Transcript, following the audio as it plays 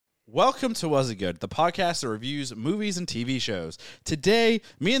Welcome to Was It Good, the podcast that reviews movies and TV shows. Today,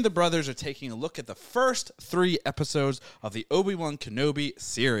 me and the brothers are taking a look at the first 3 episodes of the Obi-Wan Kenobi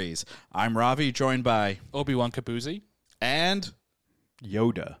series. I'm Ravi, joined by Obi-Wan Kabuzi. And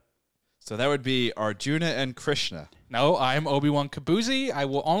Yoda. So that would be Arjuna and Krishna. No, I'm Obi-Wan Kabuzi. I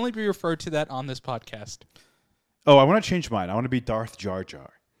will only be referred to that on this podcast. Oh, I want to change mine. I want to be Darth Jar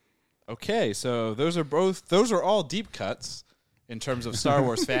Jar. Okay, so those are all deep cuts in terms of Star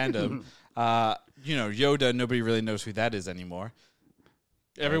Wars fandom. Yoda, nobody really knows who that is anymore.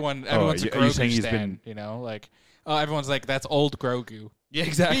 Everyone's a are you Grogu saying he's stan, everyone's like, that's old Grogu. Yeah,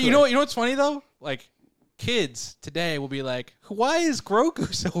 exactly. You know what's funny though? Like, kids today will be like, why is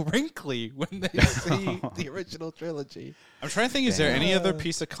Grogu so wrinkly when they see the original trilogy? I'm trying to think, is there any other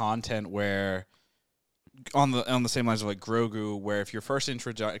piece of content where on the same lines of like Grogu, where if your first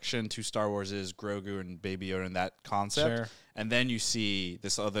introduction to Star Wars is Grogu and Baby Yoda and that concept, Sure. and then you see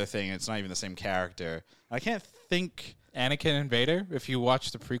this other thing, and it's not even the same character. I can't think. Anakin and Vader, if you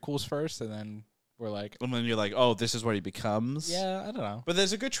watch the prequels first, and then we're like, And then you're like, oh, this is what he becomes. yeah, I don't know. But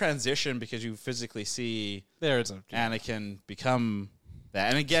there's a good transition because you physically see There is a Anakin become that.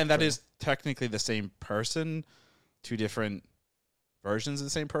 And again, that is technically the same person, 2 different versions of the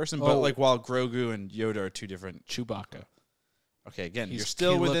same person. But like while Grogu and Yoda are 2 different. Chewbacca. Okay, again, He you're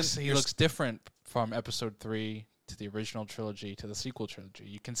still within. looks different from Episode 3 to the original trilogy to the sequel trilogy.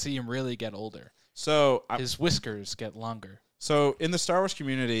 You can see him really get older. So His whiskers get longer. So in the Star Wars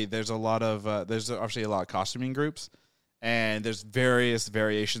community, there's a lot of there's obviously a lot of costuming groups, and there's various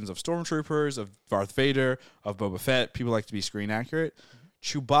variations of stormtroopers, of Darth Vader, of Boba Fett. People like to be screen accurate.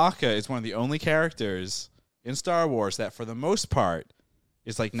 Chewbacca is one of the only characters in Star Wars that, for the most part,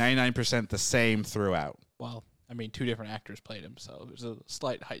 is like 99% the same throughout. Well, I mean, 2 different actors played him, so there's a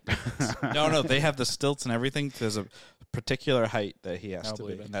slight height difference. No, they have the stilts and everything. There's a particular height that he has to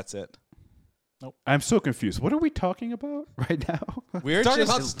be, and that's it. I'm so confused. What are we talking about right now? We're Talking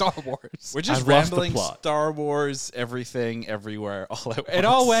just about Star Wars. We're just I've lost the rambling plot. Star Wars, everything, everywhere, all at once. It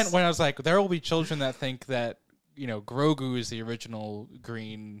all went when I was like, there will be children that think that, Grogu is the original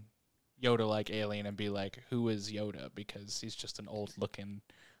green Yoda-like alien and be like, who is Yoda? Because he's just an old-looking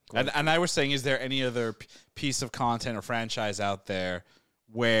Grogu. And I was saying, is there any other piece of content or franchise out there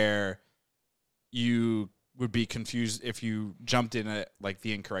where you would be confused if you jumped in at like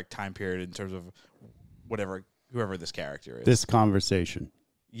the incorrect time period in terms of whoever this character is? This conversation.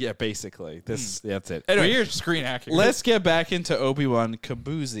 Yeah, basically. That's it. Anyway, you're screen accurate. Let's get back into Obi-Wan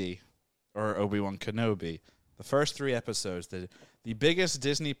Kabuzi, or Obi-Wan Kenobi. The first 3 episodes, the biggest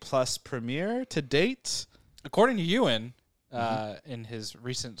Disney Plus premiere to date. According to Ewan, in his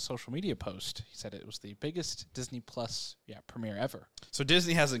recent social media post, he said it was the biggest Disney Plus premiere ever. So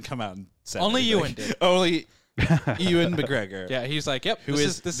Disney hasn't come out and said Only anything. Ewan did. Only Ewan McGregor. Yeah, he's like, yep, Who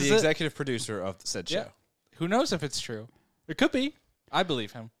is the it. executive producer of said show. Yeah. Who knows if it's true? It could be. I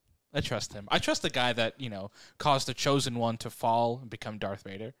believe him. I trust him. I trust the guy that, caused the Chosen One to fall and become Darth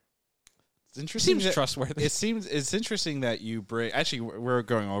Vader. It's interesting. Seems trustworthy. It's interesting that you bring. Actually, we're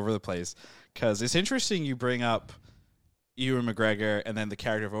going over the place because it's interesting you bring up Ewan McGregor and then the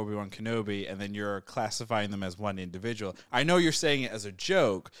character of Obi-Wan Kenobi, and then you're classifying them as one individual. I know you're saying it as a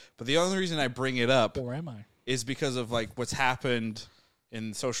joke, but the only reason I bring it up Or am I? is because of like what's happened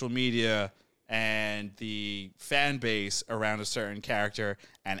in social media and the fan base around a certain character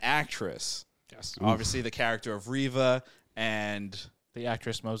and actress. Yes. Obviously, the character of Reva and The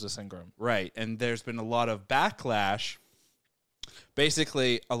actress Moses Ingram. right, and there's been a lot of backlash.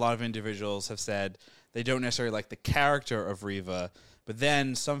 Basically, a lot of individuals have said they don't necessarily like the character of Reva, but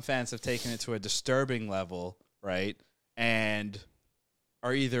then some fans have taken it to a disturbing level, right? And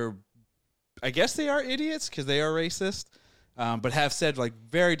are either, I guess they are idiots because they are racist, but have said like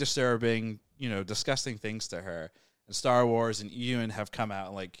very disturbing, disgusting things to her. And Star Wars and Ewan have come out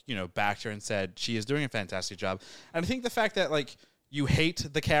and like, backed her and said she is doing a fantastic job. And I think the fact that like you hate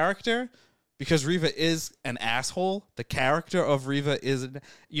the character because Reva is an asshole, the character of Reva is,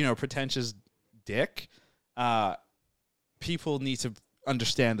 pretentious dick. People need to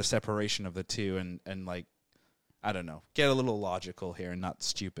understand the separation of the two and like, I don't know, get a little logical here and not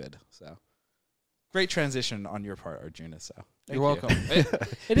stupid. So great transition on your part, Arjuna. So You're welcome.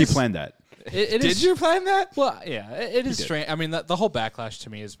 He planned that. Did you plan that? Well, yeah, it is strange. I mean, the whole backlash to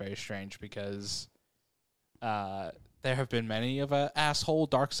me is very strange because there have been many of an asshole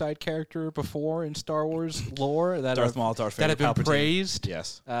dark side character before in Star Wars lore that Darth Maul, Darth that Vader, have been Palpatine. praised.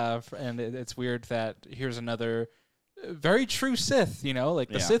 Yes. And it's weird that here's another very true Sith. The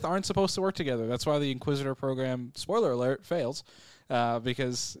Yeah. Sith aren't supposed to work together. That's why the Inquisitor program, spoiler alert, fails.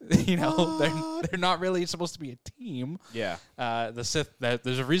 because they're not really supposed to be a team. Yeah. The Sith,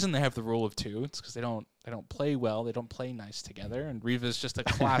 there's a reason they have the rule of two. It's because they don't play well. They don't play nice together. And Reva is just a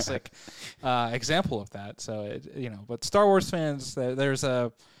classic example of that. So but Star Wars fans, there's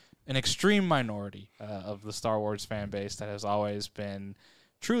an extreme minority of the Star Wars fan base that has always been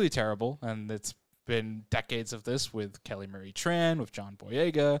truly terrible, and it's been decades of this with Kelly Marie Tran, with John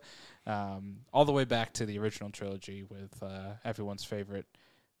Boyega, all the way back to the original trilogy with everyone's favorite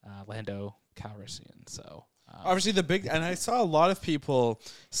Lando Calrissian. So obviously and I saw a lot of people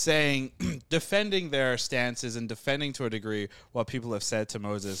saying, defending their stances and defending to a degree what people have said to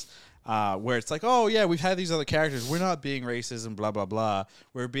Moses, where it's like, oh yeah, we've had these other characters. We're not being racist and blah blah blah.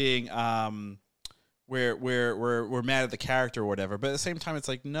 We're being we're mad at the character or whatever. But at the same time, it's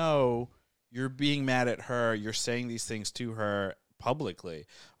like, no, you're being mad at her. You're saying these things to her publicly.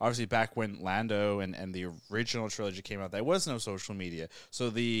 Obviously, back when Lando and the original trilogy came out, there was no social media. So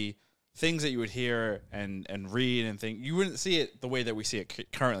the things that you would hear and read and think, you wouldn't see it the way that we see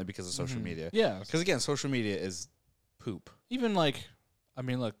it currently because of social media. Yeah. Because, again, social media is poop. Even look,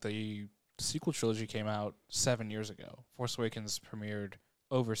 the sequel trilogy came out 7 years ago. Force Awakens premiered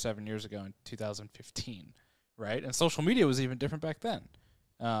over 7 years ago in 2015, right? And social media was even different back then.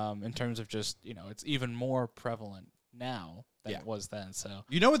 In terms of just, it's even more prevalent now than it was then. So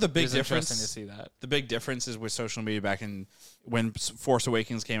what the big it's difference? interesting to see that. The big difference is with social media back in when Force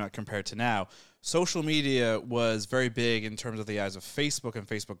Awakens came out compared to now. Social media was very big in terms of the eyes of Facebook and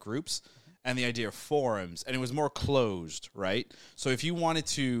Facebook groups and the idea of forums, and it was more closed, right? So if you wanted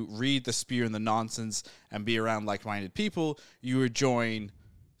to read the spew and the nonsense and be around like-minded people, you would join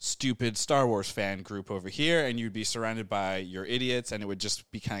stupid Star Wars fan group over here, and you'd be surrounded by your idiots, and it would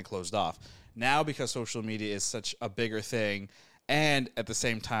just be kind of closed off. Now, because social media is such a bigger thing, and at the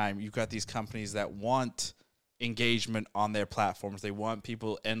same time, you've got these companies that want engagement on their platforms. They want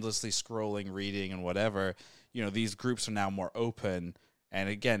people endlessly scrolling, reading, and whatever. These groups are now more open. And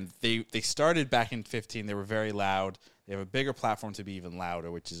again, they started back in 15. They were very loud. They have a bigger platform to be even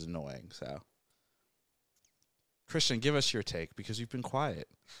louder, which is annoying. So, Christian, give us your take because you've been quiet.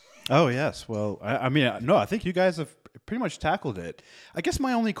 Oh, yes. Well, I think you guys have pretty much tackled it. I guess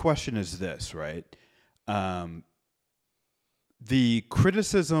my only question is this, right? The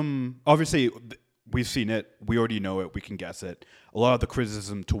criticism, obviously, we've seen it. We already know it. We can guess it. A lot of the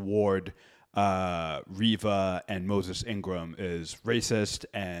criticism toward Reva and Moses Ingram is racist,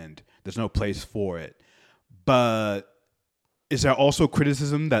 and there's no place for it. But is there also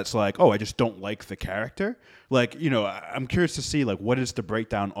criticism that's like, oh, I just don't like the character? I'm curious to see, what is the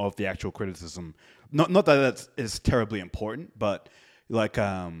breakdown of the actual criticism? Not that is terribly important, but,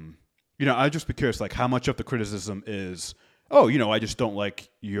 I'd just be curious, how much of the criticism is, oh, I just don't like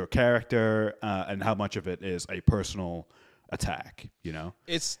your character, and how much of it is a personal attack,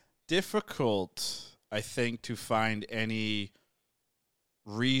 It's difficult, I think, to find any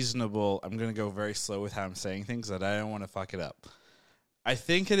reasonable. I'm going to go very slow with how I'm saying things, that I don't want to fuck it up. I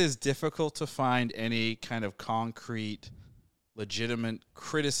think it is difficult to find any kind of concrete, legitimate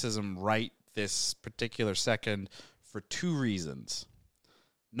criticism right this particular second for two reasons.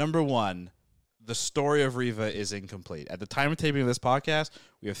 Number one, the story of Reva is incomplete. At the time of taping of this podcast,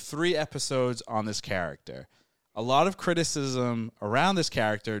 we have 3 episodes on this character. A lot of criticism around this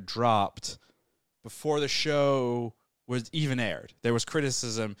character dropped before the show was even aired. There was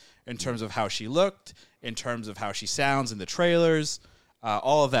criticism in terms of how she looked, in terms of how she sounds in the trailers.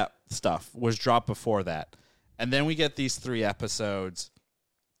 All of that stuff was dropped before that. And then we get these 3 episodes.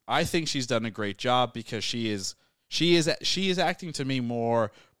 I think she's done a great job because she is acting to me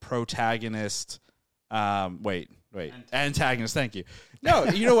more protagonist. Antagonist. Thank you. No,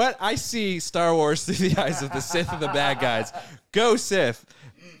 you know what? I see Star Wars through the eyes of the Sith and the bad guys. Go Sith.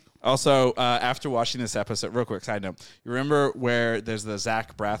 Also, after watching this episode, real quick side note, you remember where there's the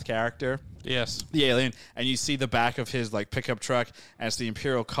Zach Braff character? Yes. The alien, and you see the back of his pickup truck, and it's the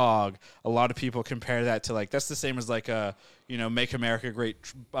Imperial Cog. A lot of people compare that to that's the same as a Make America Great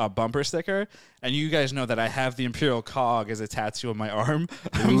bumper sticker. And you guys know that I have the Imperial Cog as a tattoo on my arm.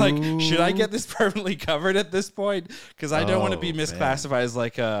 I'm like, should I get this permanently covered at this point? Because I don't want to be misclassified as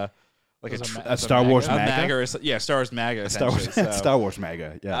a Star Wars MAGA. MAGA? Star Wars MAGA. Star Wars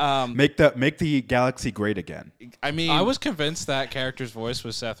MAGA. Yeah. Make the galaxy great again. I mean, I was convinced that character's voice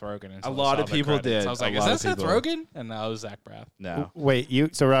was Seth Rogen. A lot of people did. So I was like, is that Seth Rogen? And now it was Zach Braff. No.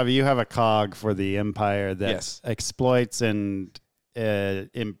 Wait, so Ravi, you have a cog for the Empire that exploits and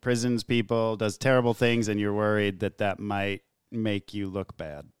imprisons people, does terrible things, and you're worried that might make you look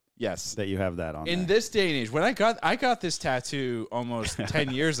bad. Yes. that you have that on. In there. this day and age, when I got this tattoo almost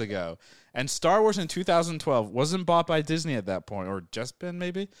 10 years ago, and Star Wars in 2012 wasn't bought by Disney at that point, or just been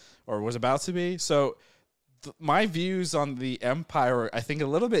maybe, or was about to be. So my views on the Empire are, I think, a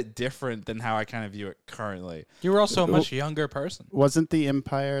little bit different than how I kind of view it currently. You were also a much younger person. Wasn't the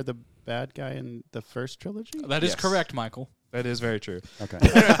Empire the bad guy in the first trilogy? That is Yes. correct, Michael. That is very true. Okay.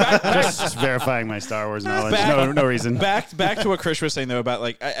 just verifying my Star Wars knowledge. No reason. Back to what Chris was saying though about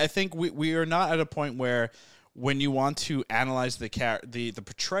like I think we are not at a point where when you want to analyze the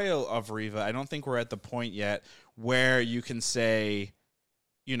portrayal of Reva, I don't think we're at the point yet where you can say,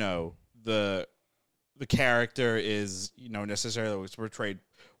 you know, the character is, you know, necessarily portrayed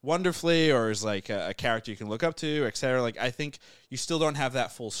wonderfully or is like a character you can look up to, etc. Like I think you still don't have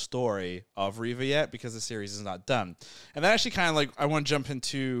that full story of Reva yet because the series is not done. And that actually kind of like I want to jump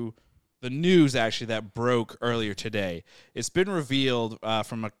into the news actually that broke earlier today. It's been revealed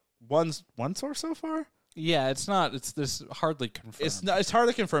from one source so far. Yeah, it's not. It's this hardly confirmed. It's not. It's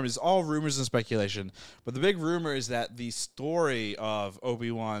hardly confirmed. It's all rumors and speculation. But the big rumor is that the story of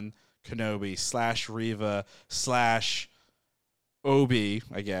Obi-Wan Kenobi / Reva / Obi,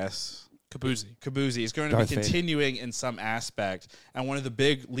 I guess. Kabuzi is going to Darth be Vader. continuing in some aspect. And one of the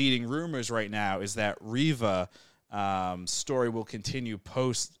big leading rumors right now is that Reva story will continue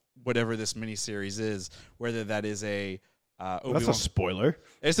post whatever this miniseries is, whether that is a Obi-Wan. That's a spoiler.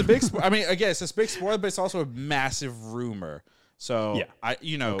 It's a big. I mean, again, it's a big spoiler, but it's also a massive rumor. So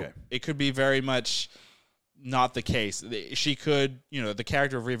Yeah. It could be very much not the case. She could, the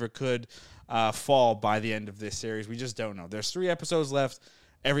character of Reva could fall by the end of this series. We just don't know. There's 3 episodes left.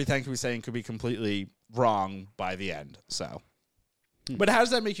 Everything we're saying could be completely wrong by the end. So, but how does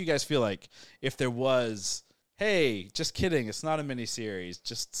that make you guys feel? Like if there was, hey, just kidding, it's not a miniseries,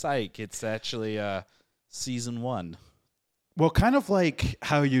 just psych, it's actually season 1. Well, kind of like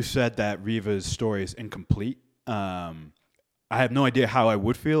how you said that Reva's story is incomplete. I have no idea how I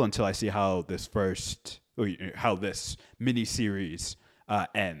would feel until I see how this miniseries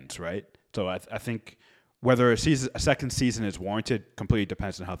ends, right? So I think whether a second season is warranted completely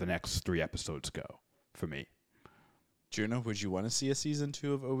depends on how the next 3 episodes go for me. Juno, would you want to see a season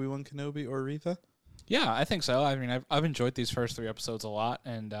 2 of Obi-Wan Kenobi or Reva? Yeah, I think so. I mean, I've enjoyed these first 3 episodes a lot,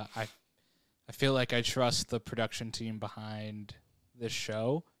 and I feel like I trust the production team behind this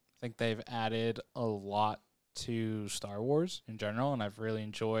show. I think they've added a lot to Star Wars in general, and I've really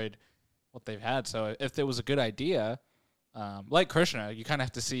enjoyed what they've had. So if it was a good idea, like Krishna, you kind of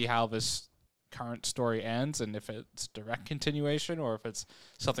have to see how this current story ends and if it's direct continuation or if it's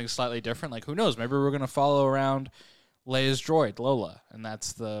something slightly different. Like, who knows? Maybe we're going to follow around Leia's droid, Lola, and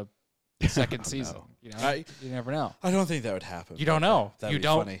that's the second season. No. You never know. I don't think that would happen. You don't know. That'd You be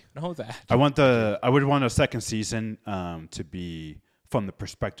don't funny. know that. I would want a second season to be from the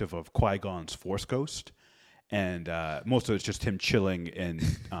perspective of Qui-Gon's Force Ghost, and most of it's just him chilling in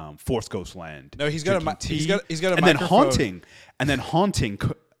Force Ghost land. No, he's got drinking a tea, he's got a and then microphone.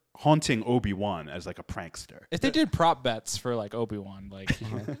 haunting Obi-Wan as like a prankster. If they did prop bets for like Obi-Wan, like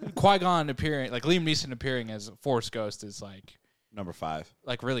Qui-Gon appearing, like Liam Neeson appearing as a Force Ghost is like number 5.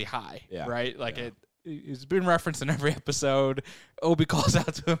 like really high, Yeah. right? Like Yeah. it's been referenced in every episode. Obi calls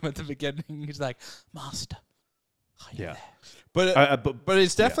out to him at the beginning. He's like, "Master." Yeah, But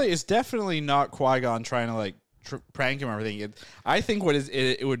it's definitely not Qui-Gon trying to like prank him or everything. I think what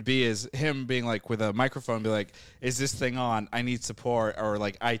it would be is him being like with a microphone, be like, "Is this thing on? I need support or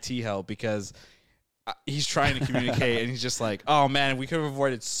like IT help," because he's trying to communicate and he's just like, "Oh man, we could have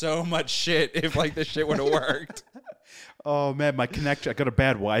avoided so much shit if like this shit would have worked." Oh man, my connection! I got a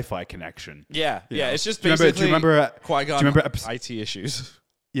bad Wi-Fi connection. Yeah. It's just Do you basically remember Qui-Gon remember IT issues.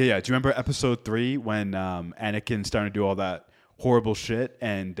 Yeah. Do you remember episode 3 when Anakin's starting to do all that horrible shit,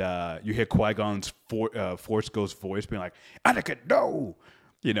 and you hear Qui-Gon's Force Ghost voice being like, "Anakin, no!"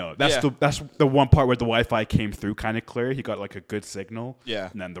 That's the one part where the Wi-Fi came through kind of clear. He got like a good signal.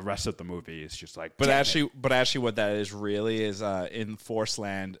 Yeah. And then the rest of the movie is just like. But "Damn actually, what that is really is in Force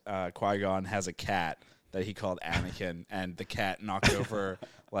Land, Qui-Gon has a cat that he called Anakin, and the cat knocked over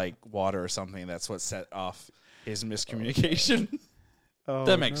like water or something. That's what set off his miscommunication. Oh,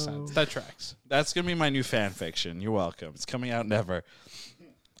 That makes sense. That tracks. That's gonna be my new fan fiction. You're welcome. It's coming out never.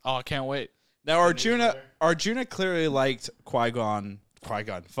 Oh, I can't wait. Now Arjuna clearly liked Obi-Wan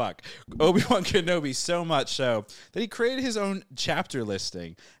Kenobi so much so that he created his own chapter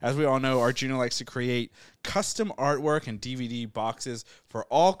listing. As we all know, Arjuna likes to create custom artwork and DVD boxes for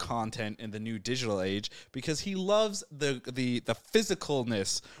all content in the new digital age because he loves the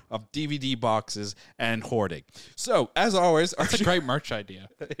physicalness of DVD boxes and hoarding. So, as always, That's a great merch idea.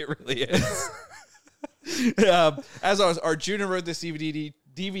 it really is. As always, Arjuna wrote this DVD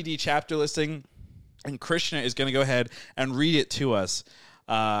DVD chapter listing, and Krishna is going to go ahead and read it to us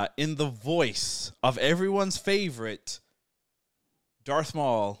in the voice of everyone's favorite Darth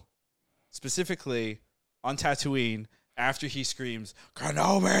Maul, specifically on Tatooine after he screams,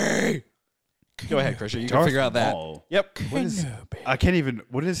 Kenobi! Go ahead, Krishna. You can Darth figure out that. Maul. Yep. What is, I can't even.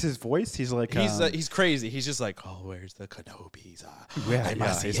 What is his voice? He's like. He's crazy. He's just like, oh, where's the Kenobis? I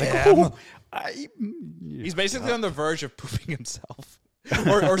must he's see like, him. He's He's basically on the verge of pooping himself,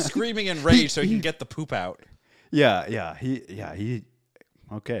 or screaming in rage so he can get the poop out. Yeah. He.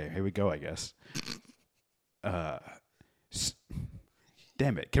 Okay, here we go. I guess.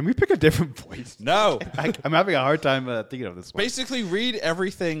 Damn it! Can we pick a different voice? No. I'm having a hard time thinking of this one. Basically, read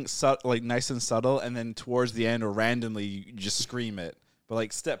everything like nice and subtle, and then towards the end or randomly, you just scream it. But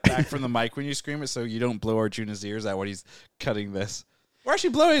like, step back from the mic when you scream it, so you don't blow Arjuna's ears out when he's cutting this. Or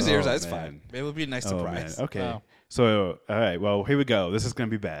actually, blow his ears out. It's fine. Maybe it'll be a nice surprise. Man. Okay. Wow. So, all right. Well, here we go. This is gonna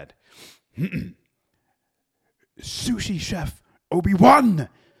be bad. Sushi chef Obi-Wan,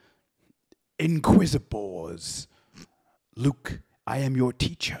 Inquisitors, Luke. I am your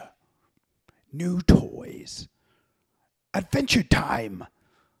teacher. New toys. Adventure time.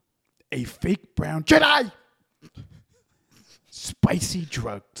 A fake brown Jedi. Spicy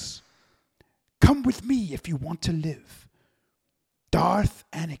drugs. Come with me if you want to live. Darth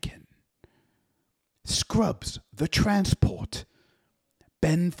Anakin. Scrubs the transport.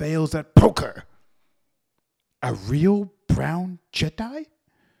 Ben fails at poker. A real brown Jedi?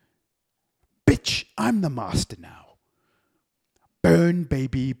 Bitch, I'm the master now. Burn,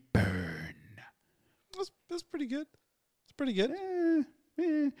 baby, burn. That's pretty good. It's pretty good.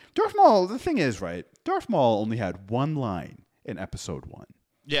 Darth Maul, the thing is, right? Darth Maul only had one line in episode 1.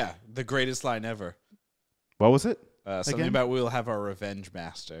 Yeah, the greatest line ever. What was it? Something Again? about we'll have our revenge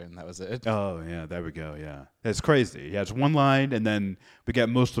master, and that was it. Oh, yeah, there we go, yeah. It's crazy. He has one line, and then we get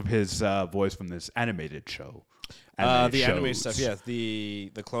most of his voice from this animated show. The animated stuff, yeah. The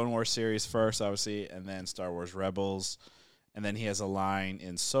Clone Wars series first, obviously, and then Star Wars Rebels. And then he has a line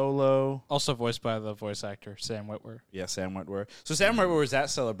in Solo. Also voiced by the voice actor, Sam Witwer. Yeah, Sam Witwer. So Sam Witwer was at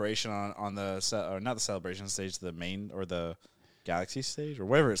Celebration on the, or not the Celebration stage, the main, or the Galaxy stage, or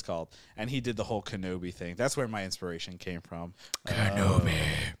whatever it's called. And he did the whole Kenobi thing. That's where my inspiration came from. Kenobi.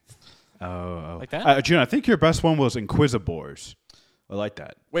 Oh. Like that? June, I think your best one was Inquisitors. I like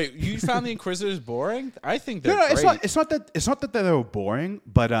that. Wait, you found the Inquisitors boring? I think they're No, great. it's not that they were boring,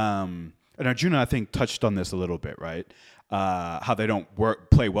 but and Arjuna I think touched on this a little bit, right? How they don't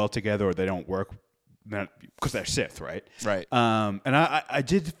play well together, or they don't work because they're Sith, right? Right. And I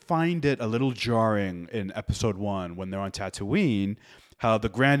did find it a little jarring in episode 1 when they're on Tatooine, how the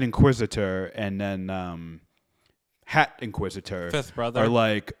Grand Inquisitor and then Hat Inquisitor, Fifth brother, are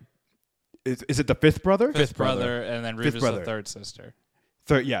like. Is it the fifth brother? Fifth brother, and then Reva's brother. the third sister.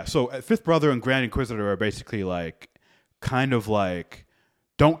 Yeah. So fifth brother and Grand Inquisitor are basically like, kind of like,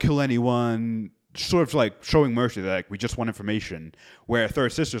 don't kill anyone. Sort of like showing mercy, like we just want information. Where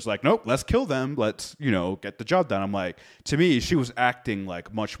third sister's like, nope, let's kill them. Let's get the job done. I'm like, to me, she was acting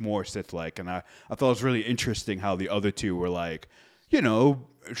like much more Sith-like, and I thought it was really interesting how the other two were like,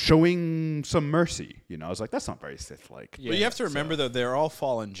 showing some mercy. I was like, that's not very Sith-like. But you have to remember, though, they're all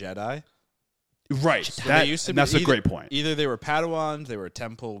fallen Jedi. Right. So that's a great point. Either they were Padawans, they were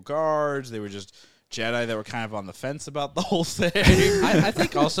temple guards, they were just Jedi that were kind of on the fence about the whole thing. I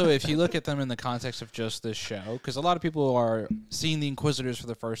think also if you look at them in the context of just this show, because a lot of people are seeing the Inquisitors for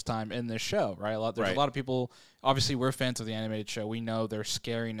the first time in this show, right? There's a lot of people, obviously we're fans of the animated show. We know their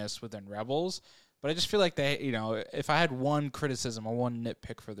scariness within Rebels, but I just feel like they, if I had one criticism or one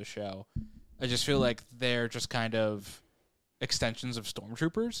nitpick for the show, I just feel like they're just kind of extensions of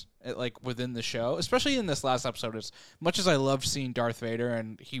stormtroopers like within the show, especially in this last episode. As much as I loved seeing Darth Vader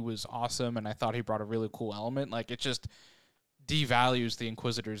and he was awesome and I thought he brought a really cool element, like it just devalues the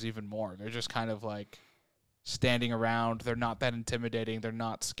Inquisitors even more. They're just kind of like standing around. They're not that intimidating. They're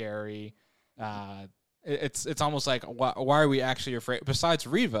not scary. It's almost like why are we actually afraid? Besides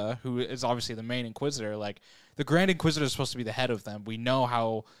Reva, who is obviously the main Inquisitor, like the Grand Inquisitor is supposed to be the head of them. We know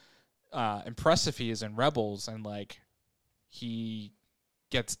how impressive he is in Rebels, and like he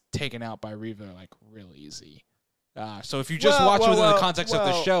gets taken out by Reva like real easy. So if you just watch within the context of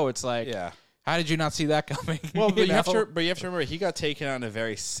the show, it's like, how did you not see that coming? Well, but you have to remember, he got taken out in a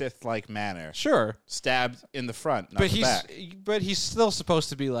very Sith-like manner. Sure, stabbed in the front, not the back. But he's still supposed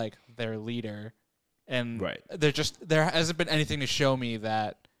to be like their leader, and there hasn't been anything to show me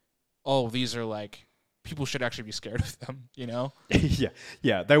that these are like people should actually be scared of them.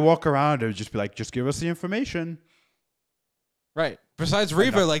 Yeah. They walk around and just be like, just give us the information. Right. Besides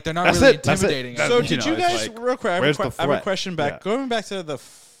Reva, like they're not That's really it. That's it. intimidating. That's- So you did know, you it's guys like, real quick? where's the I have a threat? question back. Yeah. Going back to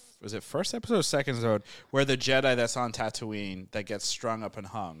was it first episode or second episode where the Jedi that's on Tatooine that gets strung up and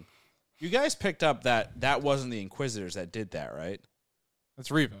hung? You guys picked up that wasn't the Inquisitors that did that, right?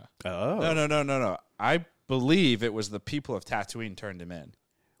 That's Reva. Oh. No. I believe it was the people of Tatooine turned him in.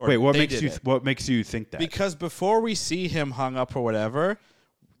 Or Wait, what they makes did you it. what makes you think that? Because before we see him hung up or whatever,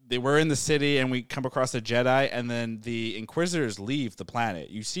 they were in the city and we come across the Jedi, and then the Inquisitors leave the planet.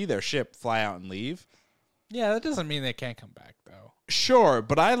 You see their ship fly out and leave. Yeah, that doesn't mean they can't come back though. Sure,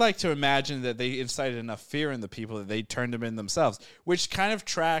 but I like to imagine that they incited enough fear in the people that they turned them in themselves, which kind of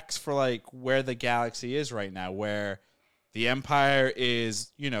tracks for like where the galaxy is right now, where the Empire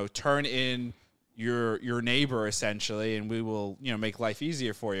is, turn in your neighbor essentially, and we will, make life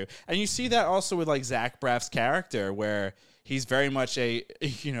easier for you. And you see that also with like Zach Braff's character, where he's very much a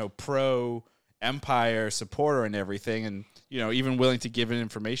pro Empire supporter and everything, and even willing to give it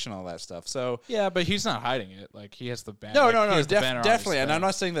information, all that stuff. So Yeah, but he's not hiding it. Like he has the banner. no, And definitely. And I'm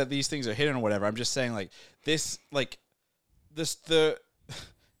not saying that these things are hidden or whatever. I'm just saying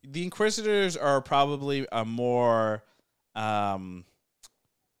the Inquisitors are probably a more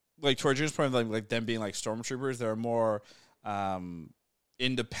like towards your point of like them being like stormtroopers. They're a more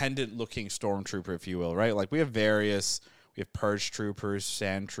independent looking stormtrooper, if you will, right? Like we have purge troopers,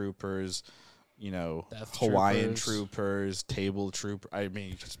 sand troopers, Death Hawaiian troopers. table trooper. I mean,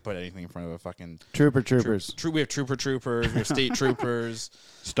 you just put anything in front of a fucking Troopers. we have troopers, we have state troopers,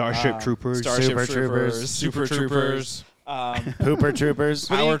 Starship Troopers. Starship Super troopers, Troopers, super troopers. Pooper Troopers.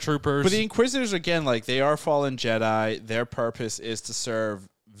 Power troopers. But the Inquisitors, again, like they are fallen Jedi. Their purpose is to serve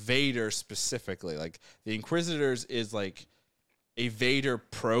Vader specifically. Like the Inquisitors is like a Vader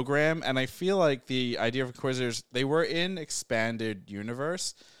program, and I feel like the idea of Inquisitors, they were in expanded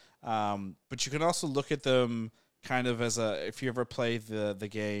universe, but you can also look at them kind of as if you ever play the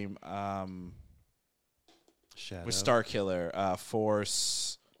game Shadow. with Starkiller,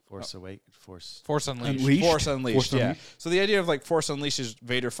 Force Unleashed. Unleashed. Force Unleashed, Force yeah. Unleashed. So the idea of like Force Unleashed is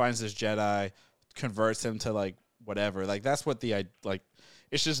Vader finds this Jedi, converts him to like whatever. Like that's what like.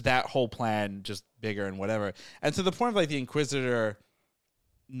 It's just that whole plan, just bigger and whatever. And to the point of like the Inquisitor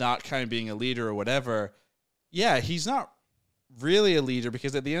not kind of being a leader or whatever. Yeah, he's not really a leader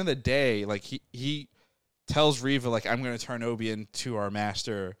because at the end of the day, like he tells Reva like I'm going to turn Obi into our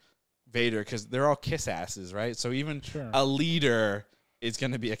master Vader because they're all kiss asses, right? So even a leader is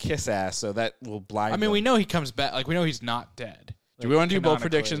going to be a kiss ass, so that will blind. I mean, them. we know he comes back. Like we know he's not dead. Do we want to do bold canonically.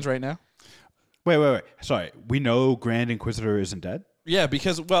 predictions right now? Wait. Sorry. We know Grand Inquisitor isn't dead? Yeah,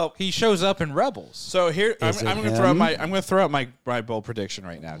 because He shows up in Rebels. So here I'm Is it going to throw out him? my bold prediction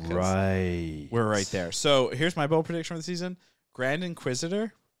right now. 'Cause Right. we're right there. So here's my bold prediction for the season: Grand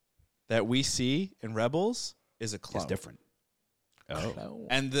Inquisitor that we see in Rebels is a clone. It's different. Oh.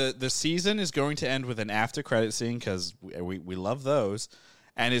 And the season is going to end with an after credit scene because we love those,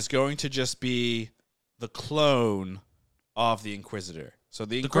 and it's going to just be the clone of the Inquisitor. So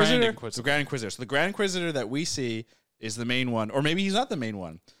the Grand Inquisitor, Inquisitor. the Grand Inquisitor. So the Grand Inquisitor that we see is the main one, or maybe he's not the main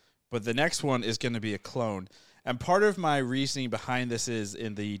one, but the next one is going to be a clone. And part of my reasoning behind this is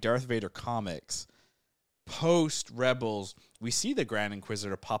in the Darth Vader comics, post Rebels, we see the Grand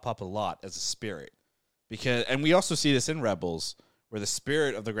Inquisitor pop up a lot as a spirit, and we also see this in Rebels, where the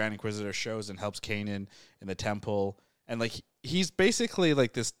spirit of the Grand Inquisitor shows and helps Kanan in the temple, and like he's basically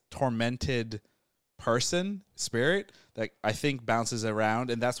like this tormented spirit that I think bounces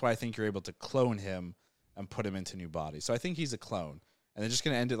around, and that's why I think you're able to clone him and put him into new bodies. So I think he's a clone. And they're just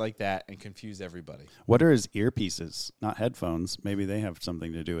going to end it like that and confuse everybody. What are his earpieces? Not headphones. Maybe they have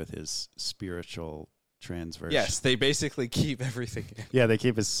something to do with his spiritual transverse. Yes, they basically keep everything in. Yeah, they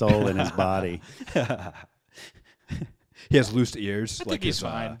keep his soul in his body. He has loose ears. I think he's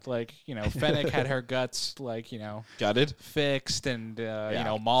fine. Fennec had her guts, Gutted. fixed, and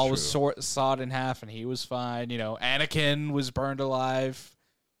Maul was sawed in half, and he was fine. Anakin was burned alive.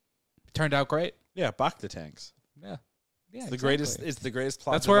 Turned out great. Yeah, Bacta tanks. Yeah, It's the greatest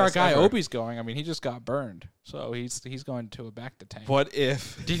plot. That's where our device guy ever. Obi's going. I mean, he just got burned, so he's going to a back to tank. What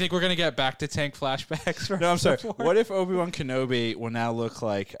if? Do you think we're gonna get back to tank flashbacks? No, I'm sorry. before? What if Obi-Wan Kenobi will now look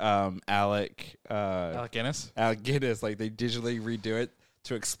like Alec Guinness? Alec Guinness? Like they digitally redo it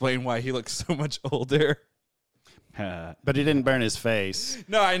to explain why he looks so much older. But he didn't burn his face.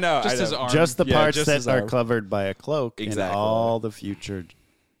 No, I know. Just I know. his arm. Just the Yeah, parts just that his are arm. covered by a cloak Exactly. in all the future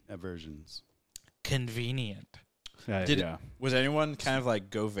versions. Convenient. Was anyone kind of like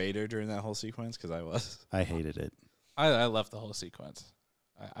go Vader during that whole sequence? Because I was I hated it. I love the whole sequence.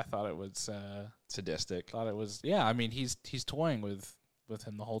 I thought it was sadistic. yeah. I mean, he's toying with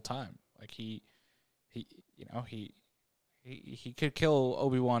him the whole time. Like he he could kill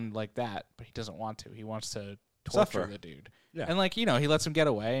Obi-Wan like that, but he doesn't want to. He wants to torture Suffer. the dude. Yeah. And like, he lets him get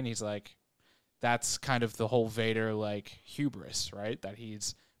away, and he's like, that's kind of the whole Vader like hubris, right? That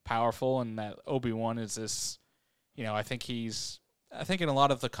he's powerful, and that Obi-Wan is this, I think in a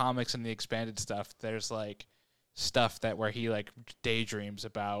lot of the comics and the expanded stuff, there's like stuff that where he like daydreams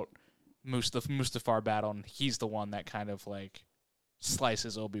about the Mustafar battle, and he's the one that kind of like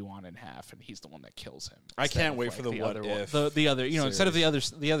slices Obi-Wan in half, and he's the one that kills him. I instead can't of, wait like, for the what other if one. The other, instead of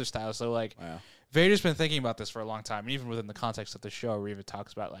series. the other style. So like, Wow. Vader's been thinking about this for a long time, and even within the context of the show, Reva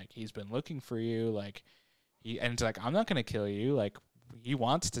talks about like he's been looking for you, like and it's like, I'm not gonna kill you, like he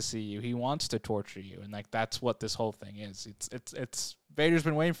wants to see you, he wants to torture you, and like that's what this whole thing is. It's Vader's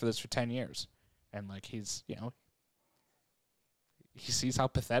been waiting for this for 10 years, and like he's he sees how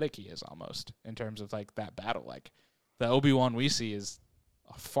pathetic he is almost in terms of like that battle. Like the Obi-Wan we see is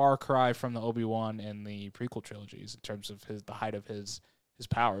a far cry from the Obi-Wan in the prequel trilogies in terms of the height of his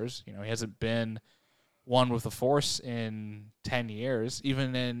powers. He hasn't been one with the Force in 10 years.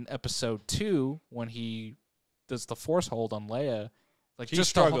 Even in Episode 2, when he does the Force hold on Leia, like He just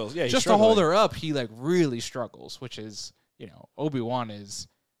struggles. To, He's just to hold struggling. her up, he like really struggles. Which is, Obi-Wan is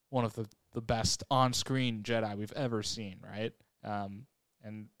one of the best on-screen Jedi we've ever seen, right?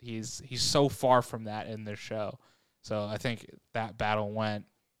 And he's so far from that in this show. So I think that battle went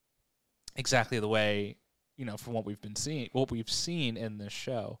exactly the way, from what we've seen in this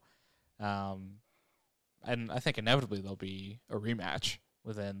show. And I think inevitably there'll be a rematch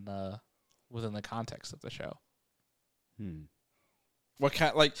within the context of the show. What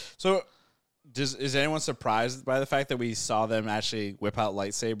kind so is anyone surprised by the fact that we saw them actually whip out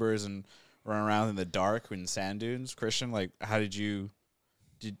lightsabers and run around in the dark in sand dunes? Christian, like, how did you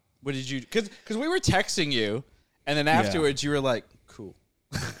because we were texting you, and then afterwards you were like, cool.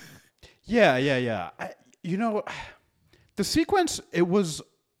 Yeah. The sequence, it was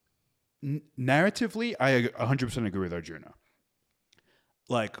narratively, I 100% agree with Arjuna.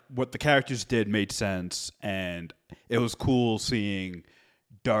 Like, what the characters did made sense, and it was cool seeing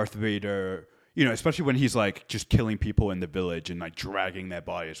Darth Vader, especially when he's like just killing people in the village and like dragging their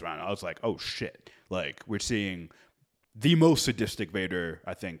bodies around. I was like, oh shit. Like, we're seeing the most sadistic Vader,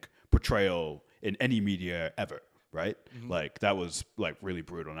 I think, portrayal in any media ever, right? Mm-hmm. Like, that was like really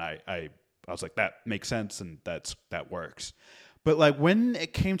brutal, and I was like, that makes sense, and that works. But like, when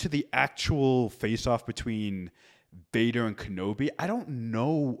it came to the actual face-off between Vader and Kenobi, I don't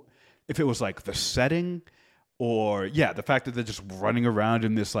know if it was like the setting or the fact that they're just running around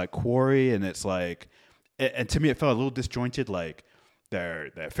in this like quarry, and it's like, and to me it felt a little disjointed. Like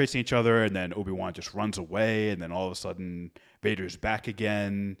they're facing each other, and then Obi-Wan just runs away, and then all of a sudden Vader's back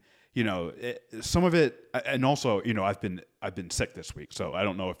again. Some of it, and also, I've been sick this week, so I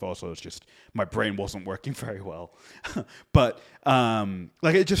don't know if also it's just my brain wasn't working very well. But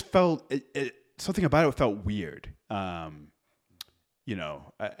like, it just felt something about it felt weird. And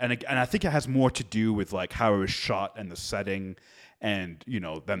I think it has more to do with like how it was shot and the setting, and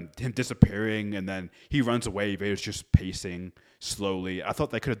him disappearing, and then he runs away. Vader's just pacing slowly. I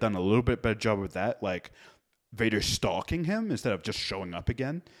thought they could have done a little bit better job with that, like Vader stalking him instead of just showing up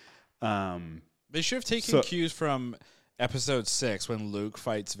again. They should have taken cues from Episode 6 when Luke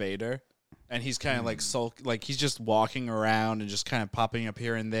fights Vader, and he's kind of like he's just walking around and just kind of popping up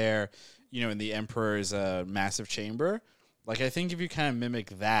here and there, in the Emperor's massive chamber. Like, I think if you kind of mimic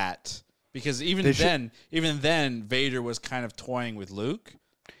that, because even then Vader was kind of toying with Luke.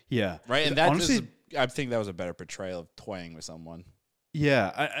 Yeah. Right? And honestly, I think that was a better portrayal of toying with someone. Yeah,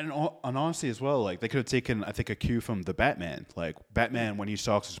 and honestly as well, like, they could have taken, I think, a cue from the Batman. Like, Batman, when he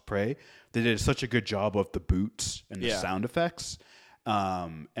stalks his prey, they did such a good job of the boots and the sound effects,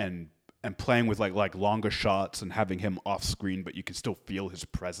 and playing with like longer shots and having him off screen, but you can still feel his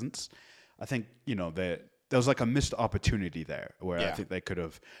presence. I think there was like a missed opportunity there where I think they could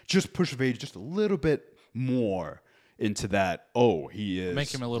have just pushed Vader just a little bit more into that. Oh, he is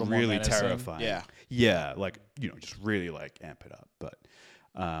make him a little really more menacing. terrifying. Yeah, like just really like amp it up. But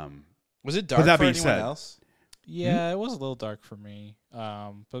was it dark that for being anyone said, else? Yeah, it was a little dark for me.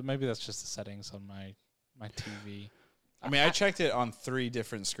 But maybe that's just the settings on my TV. I mean, I checked it on 3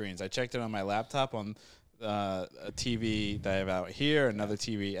 different screens. I checked it on my laptop, on a TV that I have out here, another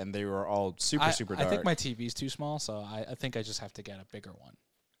TV, and they were all super dark. I think my TV's too small, so I think I just have to get a bigger one.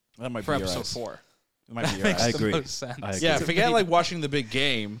 That might for be episode yours. 4. It might be yours. Makes I the agree. most sense. I agree. Yeah, forget like watching the big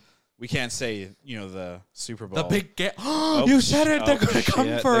game. We can't say the Super Bowl. The big game. You said it. They're going to come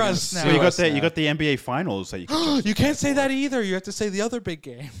shit. for They're us gonna now. sue us. you got the NBA Finals that you can You can't say that either. You have to say the other big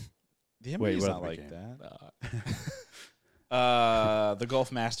game. The Wait, NBA's what not other like game? that. The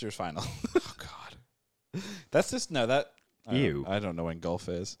Golf Masters final. Oh God. That's just that Ew. I don't know when golf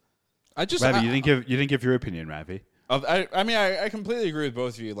is. I just Ravi, you didn't give your opinion, Ravi. I mean, I completely agree with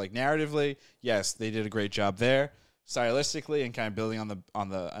both of you. Like narratively, yes, they did a great job there. Stylistically, and kind of building on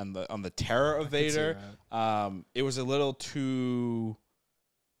the terror of Vader, it was a little too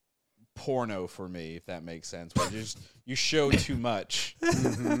porno for me, if that makes sense. Where you show too much.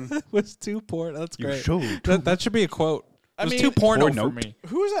 was too porn. That's You great. showed That should be a quote. It was mean, too porno porno. for me.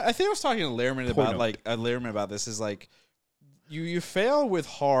 Who was that? I think I was talking to Lehrman about this. Is like you fail with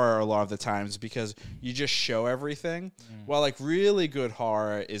horror a lot of the times because you just show everything. While like really good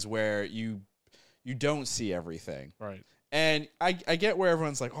horror is where you don't see everything. Right. And I get where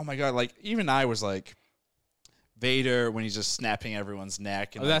everyone's like, oh my god, like even I was like Vader when he's just snapping everyone's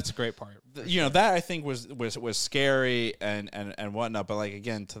neck. And That's a great part. That I think was scary and whatnot. But like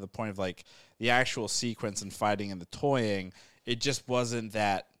again, to the point of like the actual sequence and fighting and the toying, it just wasn't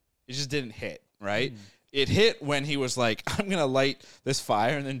that. It just didn't hit right. It hit when he was like, I'm gonna light this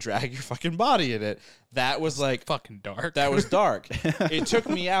fire and then drag your fucking body in it. That was like Fucking dark. that was dark. It took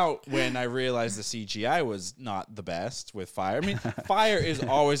me out when I realized the CGI was not the best with fire. I mean, fire is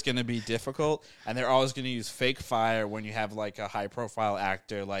always going to be difficult, and they're always going to use fake fire when you have like a high profile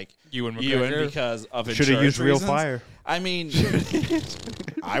actor like Ewan McGregor. because of Should have insurance used real reasons. fire. I mean,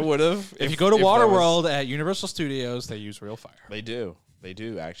 I would have. If you go to Waterworld at Universal Studios, they use real fire. They do. They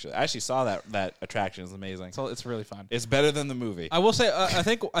do actually. I actually saw that attraction. It's amazing. So it's really fun. It's better than the movie. I will say, I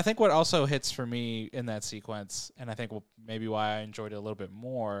think what also hits for me in that sequence, and I think maybe why I enjoyed it a little bit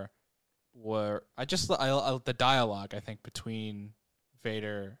more, were the dialogue. I think between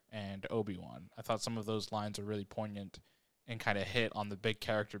Vader and Obi-Wan, I thought some of those lines are really poignant and kind of hit on the big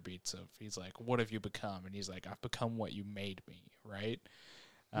character beats of he's like, "What have you become?" And he's like, "I've become what you made me." Right.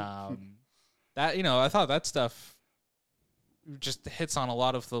 That I thought that stuff just hits on a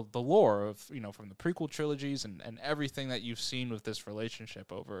lot of the lore of from the prequel trilogies and everything that you've seen with this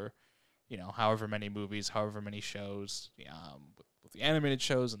relationship over however many movies, however many shows, with the animated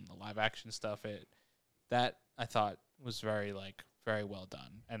shows and the live action stuff. That I thought was very well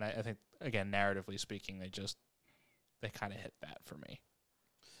done, and I think again narratively speaking they kind of hit that for me.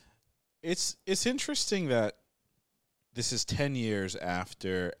 It's interesting that this is 10 years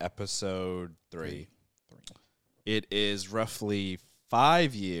after Episode 3. It is roughly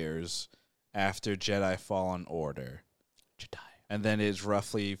 5 years after Jedi Fallen Order. And then it's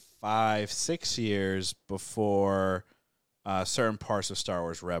roughly 5-6 years before certain parts of Star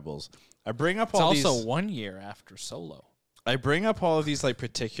Wars Rebels. I bring up It's all these. also 1 year after Solo. I bring up all of these like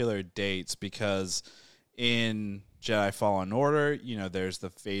particular dates because in Jedi Fallen Order, there's the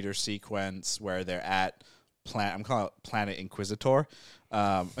Vader sequence where they're at I'm calling it Planet Inquisitor.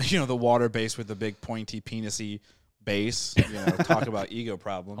 The water base with the big pointy penisy base. Talk about ego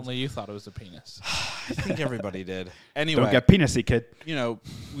problems. Only you thought it was a penis. I think everybody did. Anyway, Don't get penisy, kid.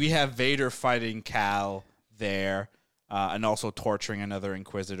 we have Vader fighting Cal there, and also torturing another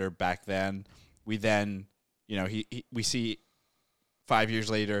Inquisitor back then. We then, we see 5 years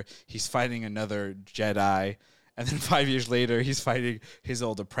later he's fighting another Jedi, and then 5 years later he's fighting his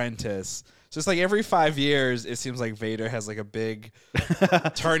old apprentice. So it's like every 5 years, it seems like Vader has like a big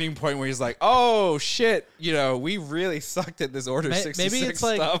turning point where he's like, "Oh shit, we really sucked at this Order 66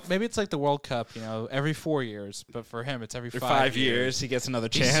 stuff." Maybe it's like the World Cup, every 4 years, but for him it's every 5 years. He gets another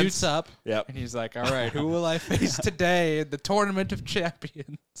He chance. suits up, Yep. and he's like, "All right, who will I face today in the Tournament of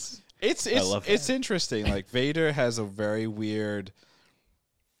Champions?" It's interesting. Like Vader has a very weird.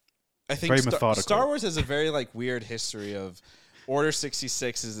 I think Very methodical. Star Wars has a very weird history of Order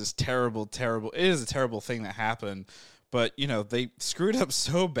 66 is this terrible. It is a terrible thing that happened, but they screwed up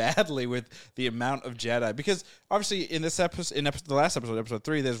so badly with the amount of Jedi because obviously in this episode, the last episode, Episode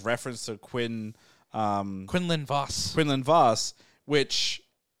 3, there's reference to Quinlan Voss. Quinlan Voss, which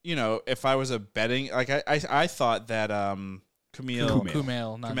if I was a betting, I thought that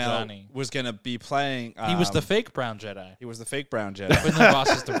Kumail, not Johnny. was gonna be playing. He was the fake brown Jedi. He was the fake brown Jedi. Quinlan Voss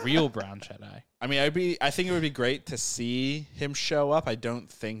is the real brown Jedi. I mean, I think it would be great to see him show up. I don't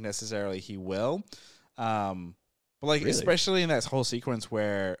think necessarily he will, but Really? especially in that whole sequence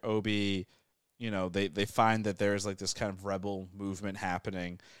where Obi, they find that there's this kind of rebel movement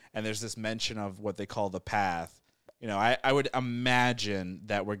happening, and there's this mention of what they call the Path. I would imagine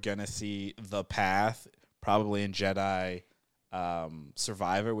that we're gonna see the Path probably in Jedi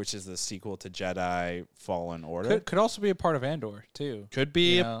Survivor, which is the sequel to Jedi Fallen Order. Could also be a part of Andor too. Could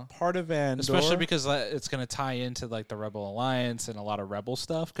be a part of Andor, especially because it's going to tie into the Rebel Alliance and a lot of Rebel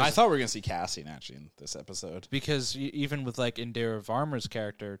stuff. I thought we were going to see Cassian actually in this episode because even with Indira Varma's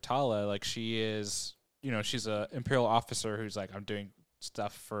character Tala, she is she's a Imperial officer who's I'm doing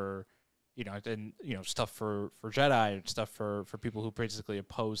stuff for and stuff for Jedi and stuff for people who basically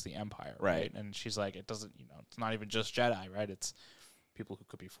oppose the Empire, Right. And she's like, it doesn't, it's not even just Jedi, right? It's people who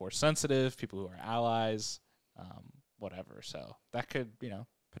could be Force sensitive, people who are allies, whatever. So that could,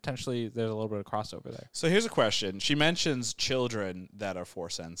 potentially there's a little bit of crossover there. So here's a question. She mentions children that are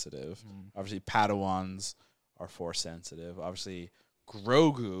Force sensitive. Obviously, Padawans are Force sensitive. Obviously,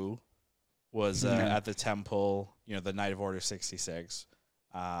 Grogu was at the temple, the night of Order 66.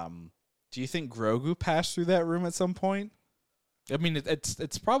 Do you think Grogu passed through that room at some point? I mean,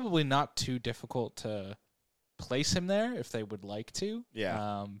 it's probably not too difficult to place him there if they would like to.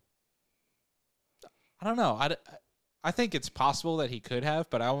 Yeah. I don't know. I think it's possible that he could have,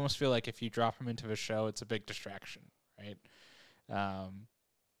 but I almost feel like if you drop him into the show, it's a big distraction, right?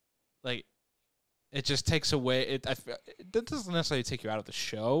 Like, it just takes away. It doesn't necessarily take you out of the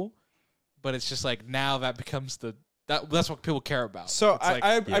show, but it's just like now that becomes that's what people care about. So It's like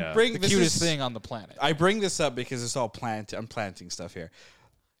I bring the this cutest is- thing on the planet. I bring this up because it's all I'm planting stuff here.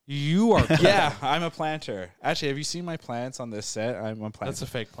 You are Yeah, I'm a planter. Actually, have you seen my plants on this set? I'm a planter. That's a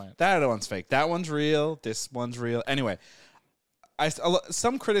fake plant. That other one's fake. That one's real. This one's real. Anyway,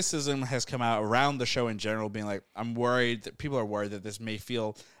 some criticism has come out around the show in general, being like, I'm worried that people are worried that this may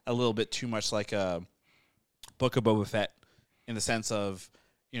feel a little bit too much like a Book of Boba Fett, in the sense of,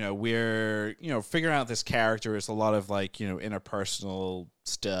 we're figuring out this character is a lot of like interpersonal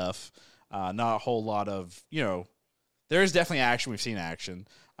stuff, not a whole lot of there is definitely action. We've seen action.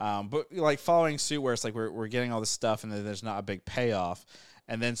 But like following suit where it's like we're getting all this stuff and then there's not a big payoff.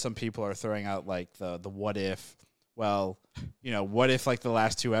 And then some people are throwing out like the what if, well, what if like the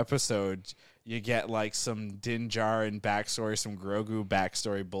last 2 episodes you get like some Din Djarin backstory, some Grogu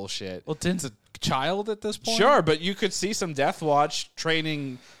backstory bullshit. Well, Din's a child at this point. Sure, but you could see some Death Watch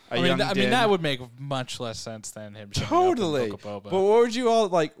training a young I mean Din. that would make much less sense than him. showing up in Totally. Book of Boba. But what would you all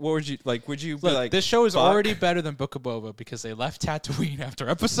like? What would you like? Would you be Look, like, this show is fuck? already better than Book of Boba because they left Tatooine after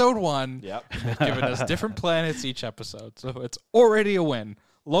episode 1. Yep. They've given us different planets each episode, so it's already a win.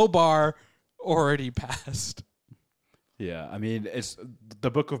 Low bar, already passed. Yeah, I mean, it's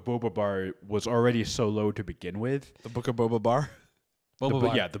the Book of Boba Bar was already so low to begin with. The Book of Boba Bar.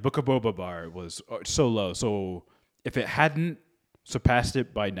 The Book of Boba Bar was so low. So if it hadn't surpassed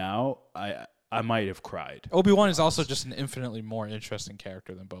it by now, I might have cried. Obi-Wan is also just an infinitely more interesting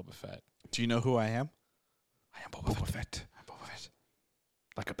character than Boba Fett. Do you know who I am? I am Boba Fett. I'm Boba Fett.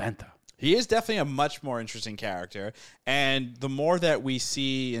 Like a bantha. He is definitely a much more interesting character, and the more that we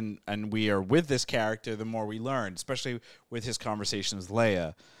see and we are with this character, the more we learn, especially with his conversations with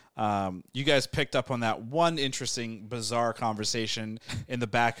Leia. You guys picked up on that one interesting, bizarre conversation in the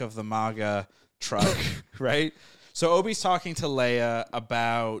back of the MAGA truck, right? So Obi's talking to Leia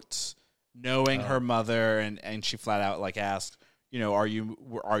about knowing her mother, and she flat out like asked, are you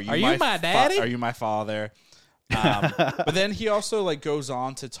my daddy? Are you my father? But then he also like goes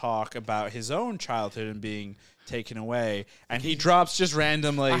on to talk about his own childhood and being taken away, and he drops just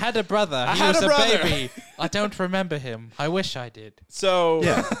randomly. I had a brother. He had was a a brother. baby. I don't remember him. I wish I did. So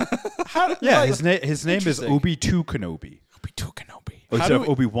Yeah, like, his name is interesting. Obi-2 Kenobi. Obi-Wan Kenobi. Oh, How instead do of we-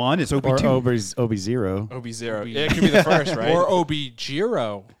 Obi-Wan, it's Or Obi-2. Obi-Zero. Obi Zero. Yeah, it could be the first, right? Or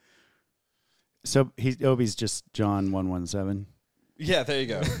Obi-Jiro. So Obi's just John 117. yeah, there you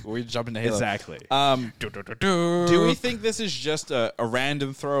go. We jump into Halo. Exactly. Do we think this is just a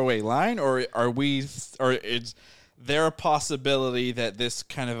random throwaway line, or is there a possibility that this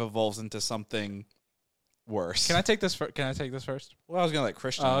kind of evolves into something worse? Can I take this? Can I take this first? Well, I was gonna let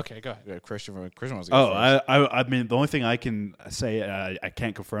Christian. Oh, okay. Go ahead. Yeah, Christian was gonna go first. I mean, the only thing I can say, I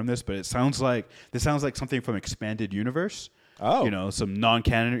can't confirm this, but it sounds like something from Expanded Universe. Oh. Some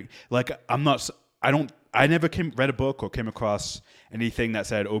non-canon. Like I never read a book or came across anything that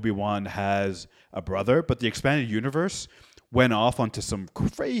said Obi-Wan has a brother, but the Expanded Universe went off onto some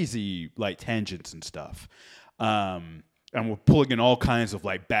crazy like tangents and stuff. And we're pulling in all kinds of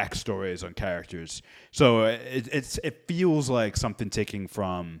like backstories on characters. So it feels like something taken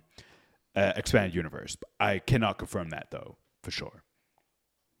from Expanded Universe. I cannot confirm that though, for sure.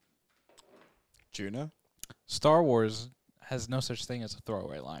 Juno. Star Wars has no such thing as a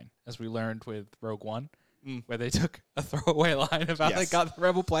throwaway line, as we learned with Rogue One, where they took a throwaway line of how they Yes. got the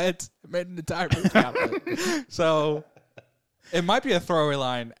Rebel plans and made an entire movie out of it. So it might be a throwaway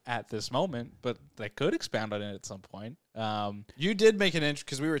line at this moment, but they could expound on it at some point. You did make an interest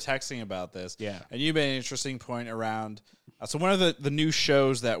because we were texting about this. Yeah. And you made an interesting point around. So one of the new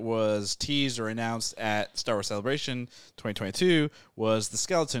shows that was teased or announced at Star Wars Celebration 2022 was The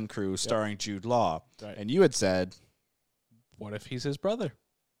Skeleton Crew starring Jude Law. Right. And you had said, What if he's his brother?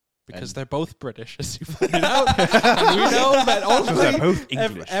 because And- they're both British, as you pointed out. And we know that they're only both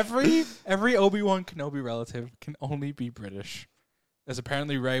English. every Obi-Wan Kenobi relative can only be British. As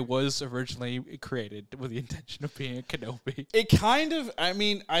apparently Rey was originally created with the intention of being a Kenobi. It kind of, I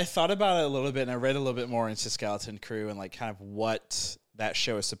mean, I thought about it a little bit, and I read a little bit more into Skeleton Crew and like kind of what that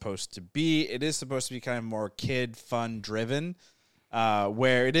show is supposed to be. It is supposed to be kind of more kid fun driven,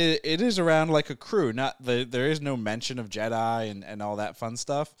 where it is around like a crew. There is no mention of Jedi and all that fun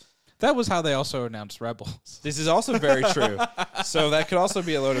stuff. That was how they also announced Rebels. This is also very true. So that could also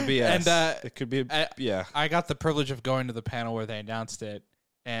be a load of BS. And, it could be, yeah. I got the privilege of going to the panel where they announced it,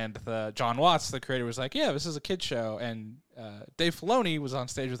 and John Watts, the creator, was like, "Yeah, this is a kid show." And Dave Filoni was on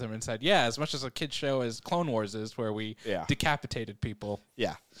stage with him and said, "Yeah, as much as a kid show as Clone Wars is, where we decapitated people."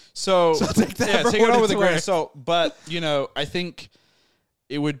 Yeah. So take that for take it what all with a it's grain of worth. salt. But, I think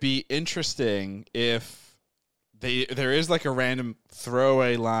it would be interesting if there is like a random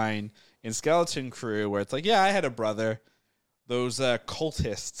throwaway line in Skeleton Crew where it's like, yeah, I had a brother. Those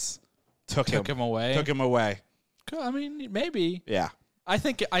cultists took him away. Took him away. Cool, I mean, maybe. Yeah. I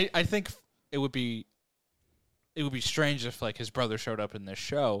think it would be strange if like his brother showed up in this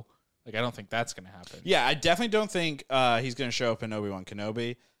show. Like, I don't think that's gonna happen. Yeah, I definitely don't think he's going to show up in Obi-Wan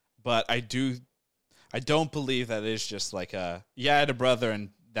Kenobi, but I don't believe that it's just like I had a brother and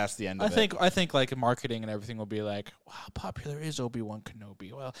that's the end of it. I think like marketing and everything will be like, wow, how popular is Obi-Wan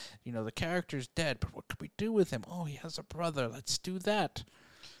Kenobi? Well, the character's dead, but what could we do with him? Oh, he has a brother. Let's do that.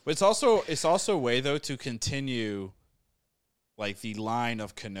 But it's also a way though to continue like the line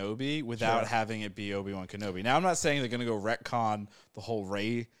of Kenobi without having it be Obi-Wan Kenobi. Now I'm not saying they're going to go retcon the whole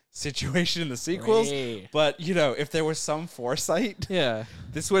Rey situation in the sequels, Rey. but if there was some foresight, Yeah.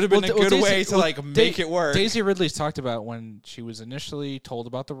 this would have been a good way to like make it work. Daisy Ridley's talked about when she was initially told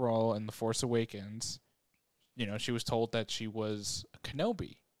about the role in The Force Awakens. She was told that she was a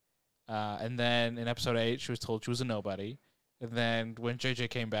Kenobi. And then in episode 8, she was told she was a nobody. And then when JJ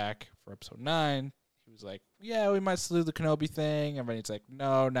came back for episode 9, he was like, yeah, we might still do the Kenobi thing. And then he's like,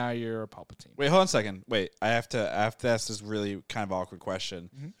 no, now you're a Palpatine. Wait, hold on a second. Wait, I have to ask this really kind of awkward question.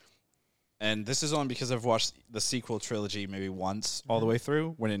 Mm-hmm. And this is only because I've watched the sequel trilogy maybe once all the way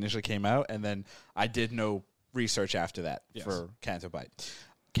through when it initially came out, and then I did no research after that for Canto Bight.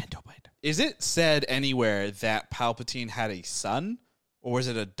 Is it said anywhere that Palpatine had a son, or was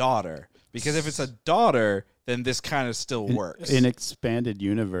it a daughter? Because if it's a daughter, then this kind of still works. In Expanded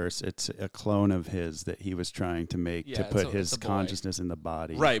Universe, it's a clone of his that he was trying to make to put his it's a boy. consciousness in the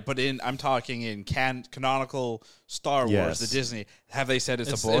body. Right, but I'm talking in canonical Star Wars, Yes. the Disney. Have they said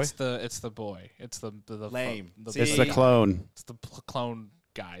it's a boy? It's the boy. It's the Lame. The, See? It's the clone. It's the clone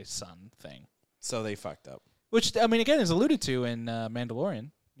guy's son thing. So they fucked up. Which, I mean, again, is alluded to in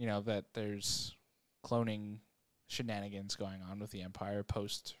Mandalorian, that there's cloning shenanigans going on with the Empire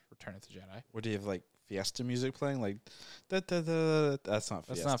post Return of the Jedi. What do you have, like, Fiesta music playing? Like, da-da-da. That's not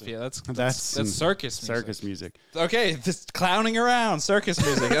Fiesta. That's not Fiesta. That's That's circus music. Circus music. Okay, this clowning around, circus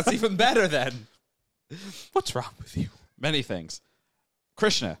music. That's even better then. What's wrong with you? Many things.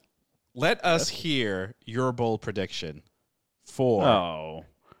 Krishna, let us hear your bold prediction for Oh.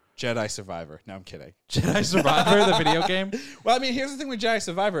 Jedi Survivor. No, I'm kidding. Jedi Survivor, the video game? Well, I mean, here's the thing with Jedi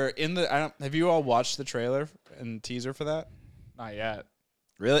Survivor. Have you all watched the trailer and teaser for that? Not yet.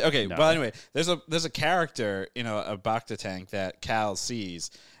 Really? Okay. No. Well, anyway, there's a character, a Bacta tank that Cal sees,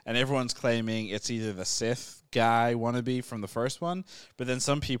 and everyone's claiming it's either the Sith guy wannabe from the first one, but then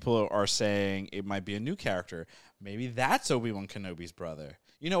some people are saying it might be a new character. Maybe that's Obi-Wan Kenobi's brother.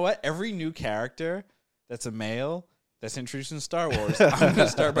 You know what? Every new character that's a male that's introduced in Star Wars, I'm going to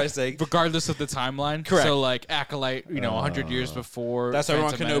start by saying Regardless of the timeline. Correct. So, like, Acolyte, 100 years before. that's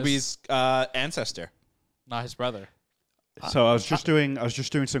Obi-Wan Phantom Menace, Kenobi's ancestor. Not his brother. So I was just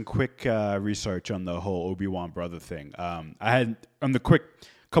doing some quick research on the whole Obi-Wan brother thing. I had on the quick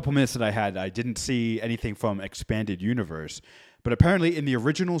couple minutes that I didn't see anything from Expanded Universe, but apparently in the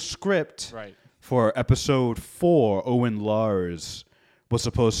original script Right. for Episode 4, Owen Lars was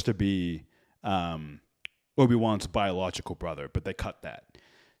supposed to be Obi-Wan's biological brother, but they cut that.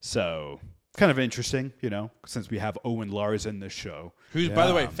 So kind of interesting, since we have Owen Lars in this show. Who's, by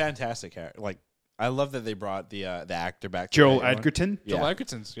the way, fantastic character. Like, I love that they brought the actor back. Joel to Edgerton. Yeah. Joel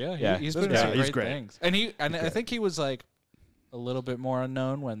Edgerton's, Yeah. he's Those been in guys- some he's great great. things. And I think he was like a little bit more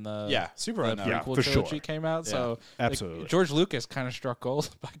unknown when the super the unknown. Yeah, prequel for trilogy sure. came out. Yeah, So like, absolutely. George Lucas kind of struck gold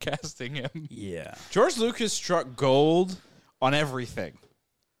by casting him. Yeah. George Lucas struck gold on everything.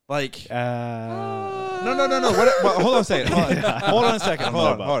 Like, no. Hold on a second. Hold on a second. I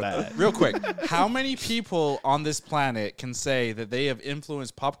don't know Hold about on. that. Real quick. How many people on this planet can say that they have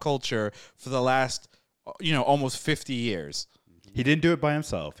influenced pop culture for the last, almost 50 years? He didn't do it by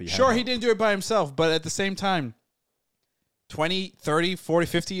himself. Sure, he didn't do it by himself, but at the same time, 20, 30, 40,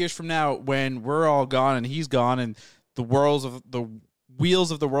 50 years from now, when we're all gone and he's gone and the wheels of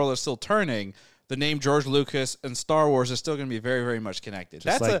the world are still turning, the name George Lucas and Star Wars is still going to be very, very much connected.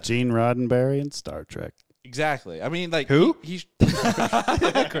 Just like Gene Roddenberry in Star Trek. Exactly. I mean, like... Who? If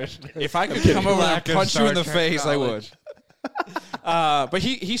I could come over and punch you in the face, I would. But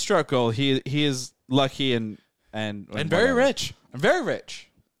he struck gold. He is lucky and very rich. And very rich.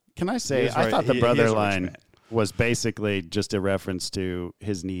 Can I say, I thought the brother line was basically just a reference to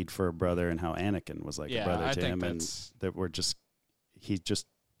his need for a brother and how Anakin was like a brother to him, and that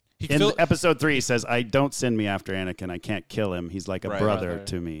in episode 3 he says, "I don't send me after Anakin. I can't kill him. He's like a brother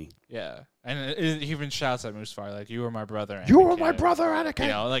to me." Yeah, and he even shouts at Mustafar like, "You were my brother, Anakin." You were my brother, Anakin.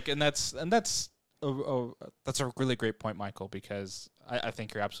 You know, like, and that's a really great point, Michael, because I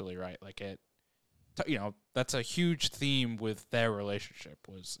think you're absolutely right. Like that's a huge theme with their relationship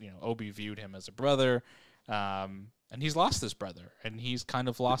was, Obi viewed him as a brother. And he's lost his brother, and he's kind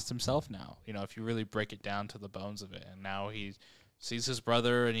of lost himself now. If you really break it down to the bones of it, and now he sees his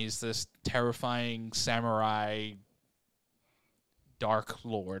brother, and he's this terrifying samurai, dark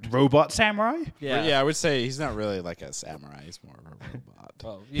lord, robot samurai. Yeah, I would say he's not really like a samurai; he's more of a robot.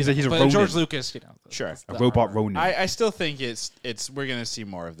 Well, he's a but Ronin. George Lucas, sure, a robot Ronin. I still think it's we're gonna see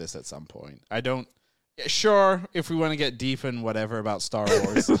more of this at some point. I don't. Sure, if we want to get deep in whatever about Star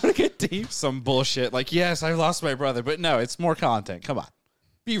Wars, get deep, some bullshit like yes, I lost my brother, but no, it's more content. Come on,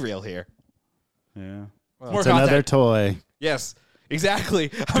 be real here. Yeah, more it's another toy. Yes, exactly.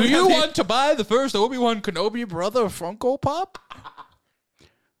 Do you want to buy the first Obi-Wan Kenobi brother Funko Pop?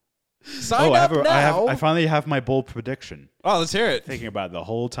 Sign up now. I finally have my bold prediction. Oh, let's hear it. Thinking about it the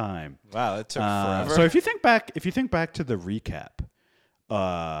whole time. Wow, that took forever. So if you think back to the recap,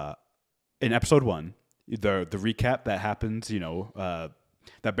 in episode 1. The recap that happens,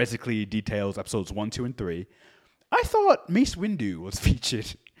 that basically details episodes 1, 2, and 3. I thought Mace Windu was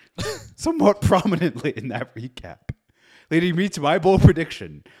featured somewhat prominently in that recap, leading me to my bold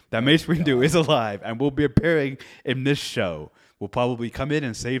prediction that Mace Windu is alive and will be appearing in this show. Will probably come in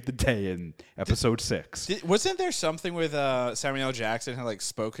and save the day in episode 6. Wasn't there something with Samuel L. Jackson had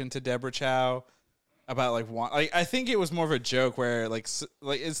spoken to Deborah Chow about I think it was more of a joke where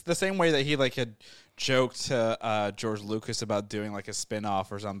it's the same way that he had joked to George Lucas about doing a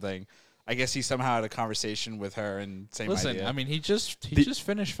spin-off or something. I guess he somehow had a conversation with her and same idea. Listen, I mean, he just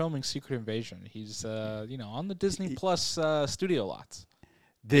finished filming Secret Invasion. He's on the Disney Plus studio lots.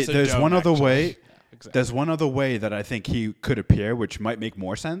 There's one other way. Yeah, exactly. There's one other way that I think he could appear, which might make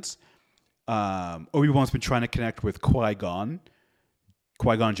more sense. Obi-Wan's been trying to connect with Qui-Gon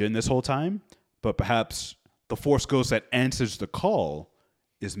Jinn this whole time, but perhaps the Force Ghost that answers the call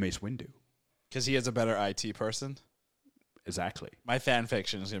is Mace Windu. Because he is a better IT person. Exactly. My fan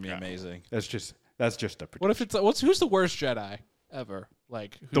fiction is going to be amazing. That's just a prediction. What if it's who's the worst Jedi ever?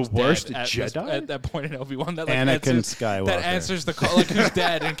 The worst Jedi at that point in Obi-Wan, that Anakin Skywalker that answers the call, who's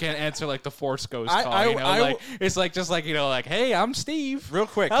dead and can't answer the Force Ghost call. It's hey, I'm Steve. Real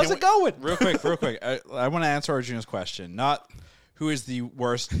quick, how's it going? Real quick. I want to answer Arjuna's question. Not who is the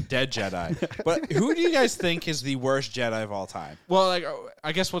worst dead Jedi, but who do you guys think is the worst Jedi of all time? Well,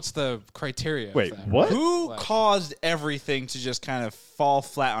 I guess what's the criteria? Wait, of that? what? Who caused everything to just kind of fall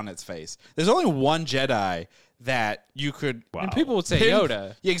flat on its face? There's only one Jedi that you could. Wow. And people would say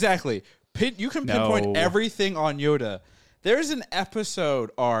Yoda. Yeah, exactly. You can pinpoint everything on Yoda. There's an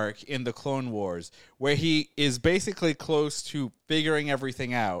episode arc in the Clone Wars where he is basically close to figuring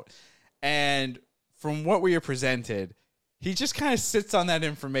everything out. And from what we are presented, he just kind of sits on that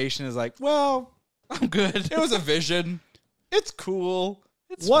information and is like, well, I'm good. It was a vision. It's cool.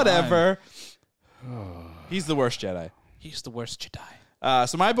 It's whatever. He's the worst Jedi. He's the worst Jedi.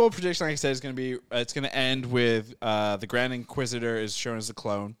 So my bold prediction, like I said, is going to be it's going to end with the Grand Inquisitor is shown as a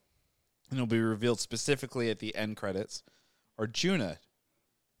clone, and it'll be revealed specifically at the end credits. Arjuna,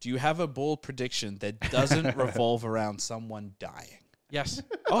 do you have a bold prediction that doesn't revolve around someone dying? Yes.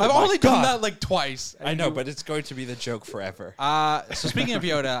 Oh, I've my only God. done that twice. I know, but it's going to be the joke forever. So speaking of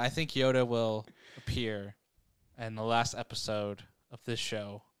Yoda, I think Yoda will appear in the last episode of this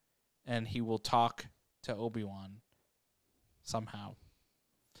show, and he will talk to Obi-Wan somehow,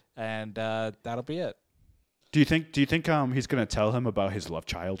 and that'll be it. Do you think he's going to tell him about his love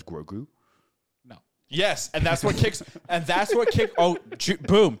child Grogu? No. Yes, and that's what kicks.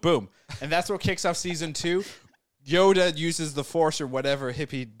 Boom, and that's what kicks off season 2. Yoda uses the Force or whatever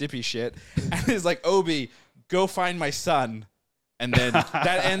hippy dippy shit, and is like, Obi, go find my son, and then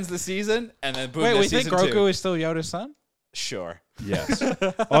that ends the season, and then boom. Wait, we season think Grogu 2. is still Yoda's son? Sure. Yes.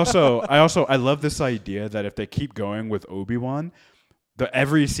 I love this idea that if they keep going with Obi-Wan,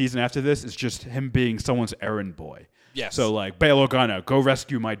 every season after this is just him being someone's errand boy. Yes. So like Bail Organa, go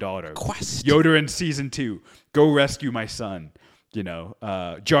rescue my daughter. Quest. Yoda in season 2, go rescue my son. You know,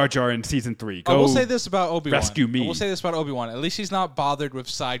 Jar Jar in season 3. Go I will say this about Obi-Wan. rescue me. I will say this about Obi-Wan. At least he's not bothered with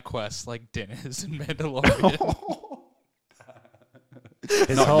side quests like Din is in Mandalorian.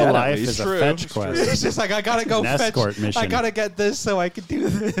 His whole life is True. a fetch quest. He's just like, I gotta go An fetch. escort mission. I gotta get this so I can do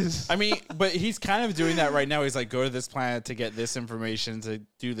this. I mean, but he's kind of doing that right now. He's like, go to this planet to get this information, to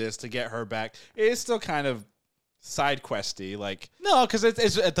do this, to get her back. It is still kind of side questy. Like, No, because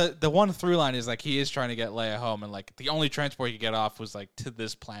it's the one through line is like he is trying to get Leia home, and like the only transport he could get off was like to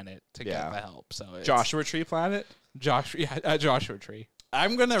this planet to Yeah. get the help. So it's Joshua Tree planet. Joshua Tree.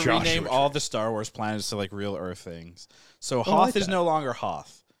 I'm going to Joshua rename Tree. all the Star Wars planets to like real Earth things. So I Hoth like is that. no longer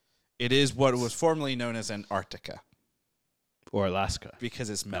Hoth. It is what was formerly known as Antarctica or Alaska. because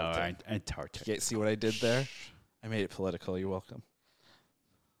it's No, melting. Antarctica. See what I did there? I made it political. You're welcome.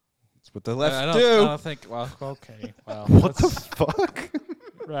 That's what the left I do. don't think. Well, okay. Well, What the fuck?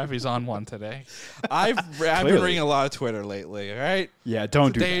 Ravi's on one today. I've been Clearly. reading a lot of Twitter lately. All right, Yeah,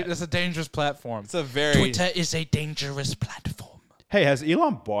 don't do that. It's a dangerous platform. it's a very is a dangerous platform. Hey, has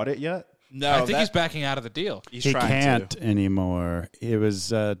Elon bought it yet? no. I think he's backing out of the deal. he's He trying can't to. anymore. It was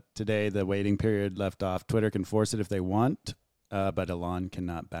today the waiting period left off. Twitter can force it if they want, but Elon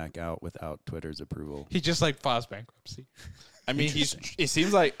cannot back out without Twitter's approval. He just like files bankruptcy. I mean, it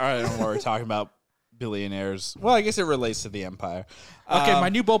seems like I don't know what we're talking about. Billionaires. Well, I guess it relates to the empire. Okay, my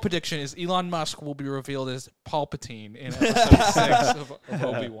new bold prediction is Elon Musk will be revealed as Palpatine in episode 6 of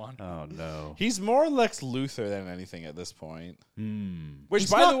Obi-Wan. Oh no. He's more Lex Luthor than anything at this point. Which,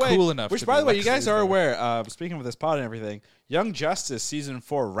 He's by not the way, cool enough which to by be the way, you Lex guys are Luthor. aware. Speaking of this pod and everything, Young Justice season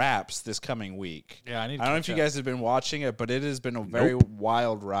 4 wraps this coming week. Yeah, I need. I don't know if you guys have been watching it, but it has been a very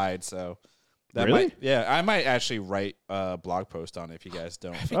wild ride. So that Really? I might actually write a blog post on it if you guys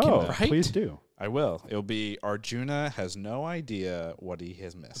don't. Oh, right? please do. I will. It'll be Arjuna has no idea what he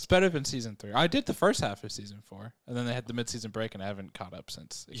has It's missed. better than season 3. I did the first half of season 4, and then they had the mid-season break, and I haven't caught up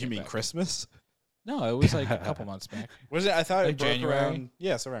since. it You came mean back. Christmas? No, it was like a couple months back. Was it? I thought Like it broke January? around.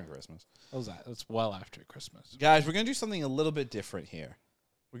 Yes, around Christmas. What was that? That's well after Christmas. Guys, we're gonna do something a little bit different here.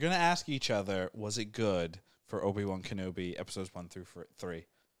 We're gonna ask each other, was it good for Obi-Wan Kenobi episodes 1 through 3?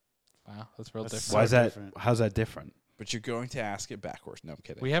 Wow, that's real That's different. So Why is that? different. How's that different? But you're going to ask it backwards. No, I'm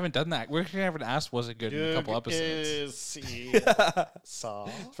kidding. We haven't done that. We haven't asked was it good in a couple episodes. It's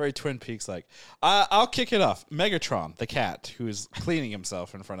very Twin Peaks like. I'll kick it off. Megatron, the cat, who is cleaning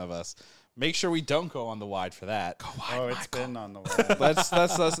himself in front of us. Make sure we don't go on the wide for that. Oh, it's been on the wall. Let's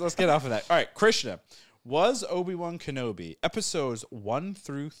get off of that. All right, Krishna, was Obi-Wan Kenobi episodes 1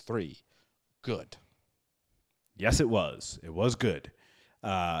 through 3 good? Yes, it was. It was good.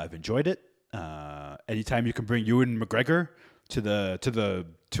 I've enjoyed it. Anytime you can bring Ewan McGregor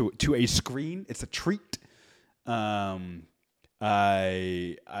to a screen, it's a treat.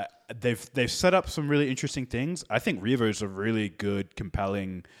 They've set up some really interesting things. I think Reva is a really good,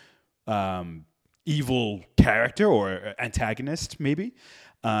 compelling, evil character or antagonist, maybe.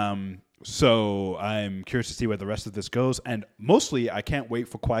 So I'm curious to see where the rest of this goes. And mostly, I can't wait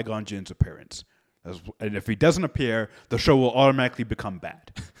for Qui-Gon Jinn's appearance. And if he doesn't appear, the show will automatically become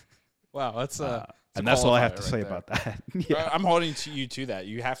bad. Wow, that's And that's all I have to qualifier say right there. about that. Yeah. I'm holding you to that.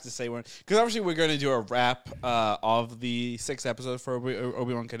 You have to say one because obviously we're going to do a wrap of the 6 episodes for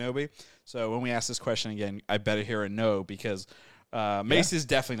Obi-Wan Kenobi. So when we ask this question again, I better hear a no because Mace is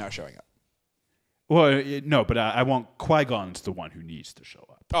definitely not showing up. Well, no, but I want Qui-Gon's the one who needs to show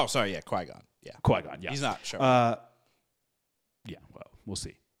up. Oh, sorry, yeah, Qui-Gon. Yeah, Qui-Gon, yeah. he's not showing up. Yeah, well, we'll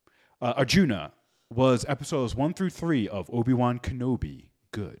see. Arjuna, was episodes 1 through 3 of Obi-Wan Kenobi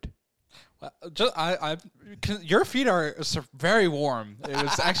good? Your feet are very warm. It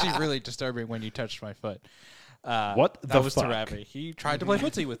was actually really disturbing when you touched my foot. What the that was fuck? Tarabi. He tried to play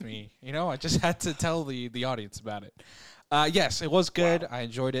footsie with me. You know, I just had to tell the audience about it. Yes, it was good. Wow. I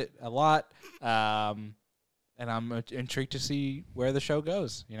enjoyed it a lot, and I'm intrigued to see where the show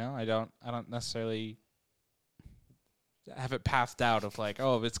goes. You know, I don't necessarily have it pathed out of like,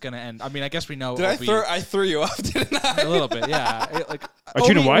 oh, it's gonna end. I mean, I guess we know. I threw you off, didn't I? A little bit, yeah.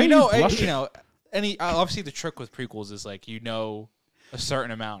 Arjuna, why are you blushing? You know, obviously the trick with prequels is like a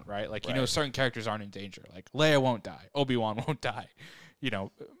certain amount, right? Like certain characters aren't in danger. Like Leia won't die, Obi-Wan won't die. You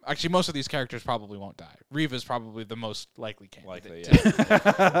know, actually most of these characters probably won't die. Reva's probably the most likely candidate.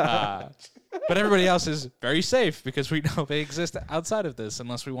 But everybody else is very safe because we know they exist outside of this,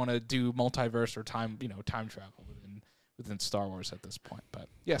 unless we want to do multiverse or time travel within within Star Wars at this point. But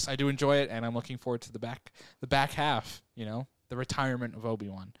yes, I do enjoy it, and I'm looking forward to the back half. The retirement of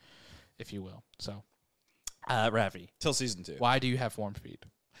Obi-Wan, if you will. So, Ravi, till season 2. Why do you have warm feet?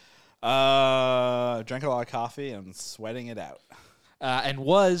 Drank a lot of coffee and sweating it out. And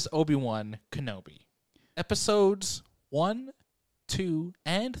was Obi-Wan Kenobi episodes 1, 2,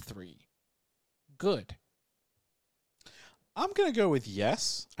 and 3 good? I'm going to go with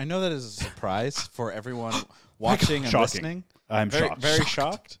yes. I know that is a surprise for everyone watching and Shocking. listening. I'm very, shocked. very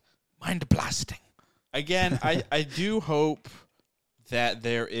shocked. Mind blasting. Again, I do hope that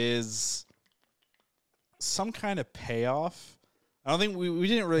there is some kind of payoff. I don't think we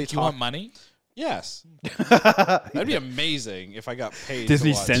didn't really talk. You want money? Yes. That'd be amazing if I got paid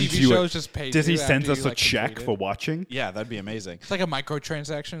Disney to watch. sends TV you shows just pay Disney you sends after us you, a check complete for it. watching. Yeah, that'd be amazing. It's like a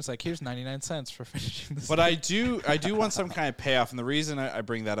microtransaction. It's like, here's 99 cents for finishing this. But I do want some kind of payoff, and the reason I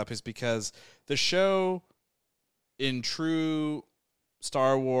bring that up is because the show, in true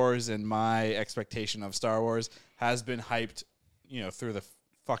Star Wars and my expectation of Star Wars, has been hyped, through the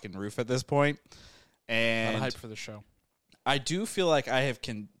fucking roof at this point. And hype for the show. I do feel like I have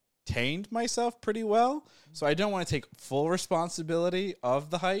contained myself pretty well, so I don't want to take full responsibility of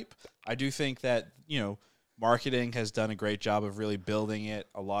the hype. I do think that, marketing has done a great job of really building it.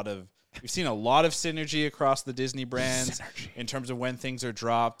 We've seen a lot of synergy across the Disney brands in terms of when things are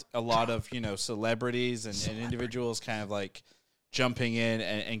dropped. A lot of, celebrities and individuals kind of like jumping in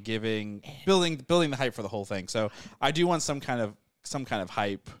and building the hype for the whole thing. So I do want some kind of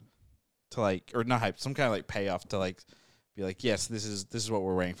hype to or not hype, some kind of payoff to be like, yes, this is what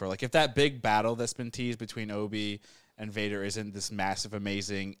we're waiting for. Like, if that big battle that's been teased between Obi and Vader isn't this massive,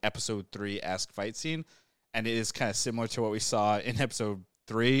 amazing Episode 3-esque fight scene, and it is kind of similar to what we saw in Episode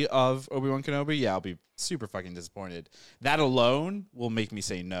 3 of Obi-Wan Kenobi, yeah, I'll be super fucking disappointed. That alone will make me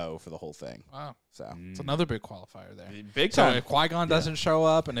say no for the whole thing. Wow. So it's another big qualifier there. Big So time. if Qui-Gon doesn't show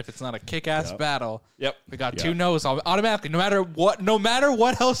up, and if it's not a kick-ass battle, we got two no's automatically. No matter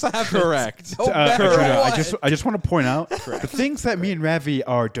what else happens. Correct. No matter what. I just want to point out the things that me and Ravi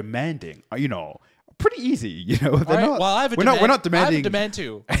are demanding are, pretty easy. They're All right, not, well, I have a we're demand. not demanding I have a demand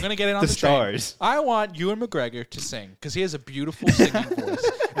too. I'm going to get in on the the stars. train. I want Ewan McGregor to sing because he has a beautiful singing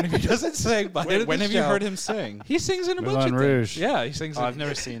voice. And if he doesn't sing, by the end of When the have you show, heard him sing? He sings in a bunch Moulin of Rouge. things. Yeah, he sings. I've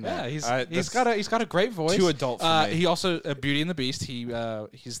never seen that. Yeah, he's got a great voice. Too adult for me. He also Beauty and the Beast. He's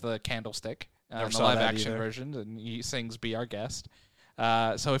the Candlestick in the saw live that action either. version, and he sings "Be Our Guest."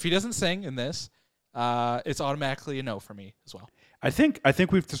 So if he doesn't sing in this, it's automatically a no for me as well. I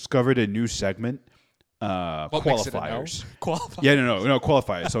think we've discovered a new segment. What makes it a no? Qualifiers. Qualifiers. Yeah, no,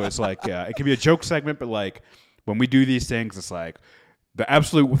 qualifiers. So it's it can be a joke segment, but when we do these things, it's the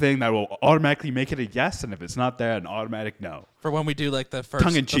absolute thing that will automatically make it a yes, and if it's not there, an automatic no. For when we do the first,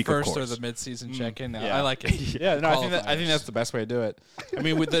 Tongue-in-cheek, of or course. the mid-season check-in, yeah. I like it. Yeah, no, I think Qualifiers. that's the best way to do it. I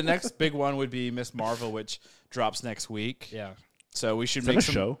mean, with the next big one would be Miss Marvel, which drops next week. Yeah. So we should Is that make a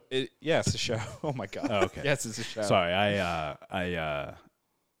some show? Yeah, it's a show. Oh my god. Oh, okay. Yes, it's a show. Sorry,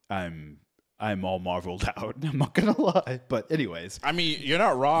 I'm all marveled out. I'm not gonna lie, but anyways, I mean, you're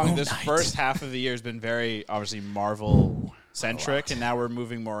not wrong. This first half of the year has been very obviously Marvel centric, and now we're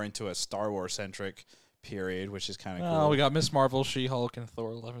moving more into a Star Wars centric period, which is kind of Well, cool. we got Miss Marvel, She-Hulk, and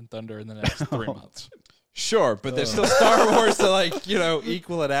Thor: Love and Thunder in the next 3 months. Sure, but there's still Star Wars to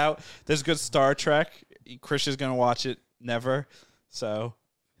equal it out. There's good Star Trek. Chris is gonna watch it never, so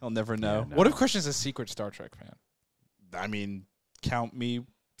he'll never know. What if Christian's a secret Star Trek fan? I mean, count me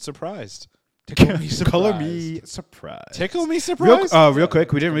surprised. Tickle me surprised. color me surprised. Tickle me surprised. Real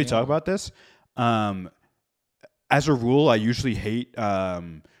quick, we didn't really talk about this. As a rule, I usually hate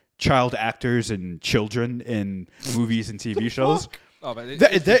child actors and children in movies and TV shows. Oh, but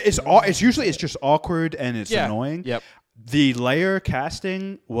It's usually just awkward and it's annoying. Yep. The Leia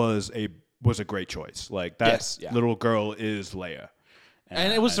casting was a great choice. That Yes, yeah. little girl is Leia.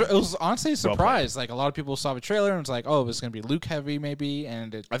 And it was honestly a Well surprise. A lot of people saw the trailer and was like, "Oh, it was going to be Luke heavy, maybe."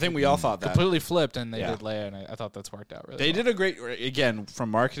 And it I think we all thought that. completely flipped, and they Yeah. did Leia, and I thought that's worked out really. They well. did a great, again, from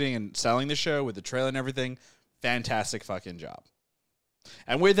marketing and selling the show with the trailer and everything, fantastic fucking job.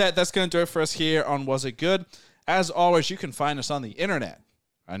 And with that, that's going to do it for us here on Was It Good? As always, you can find us on the internet.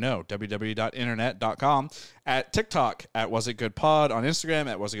 I know, www.internet.com, at TikTok, at Was It Good Pod, on Instagram,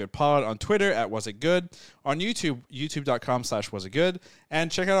 at Was It Good Pod, on Twitter, at Was It Good, on YouTube, youtube.com/Was It Good, and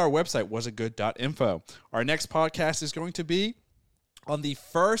check out our website, wasitgood.info. Our next podcast is going to be on the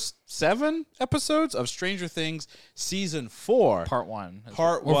first 7 episodes of Stranger Things Season 4. Part 1.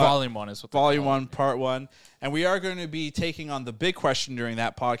 Part or one. Volume 1 is what they Volume call it. 1, Part 1. And we are going to be taking on the big question during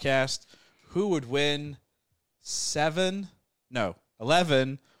that podcast. Who would win 11,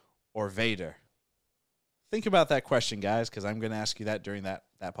 or Vader? think about that question, guys, because I'm going to ask you that during that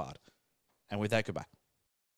pod. And with that, goodbye.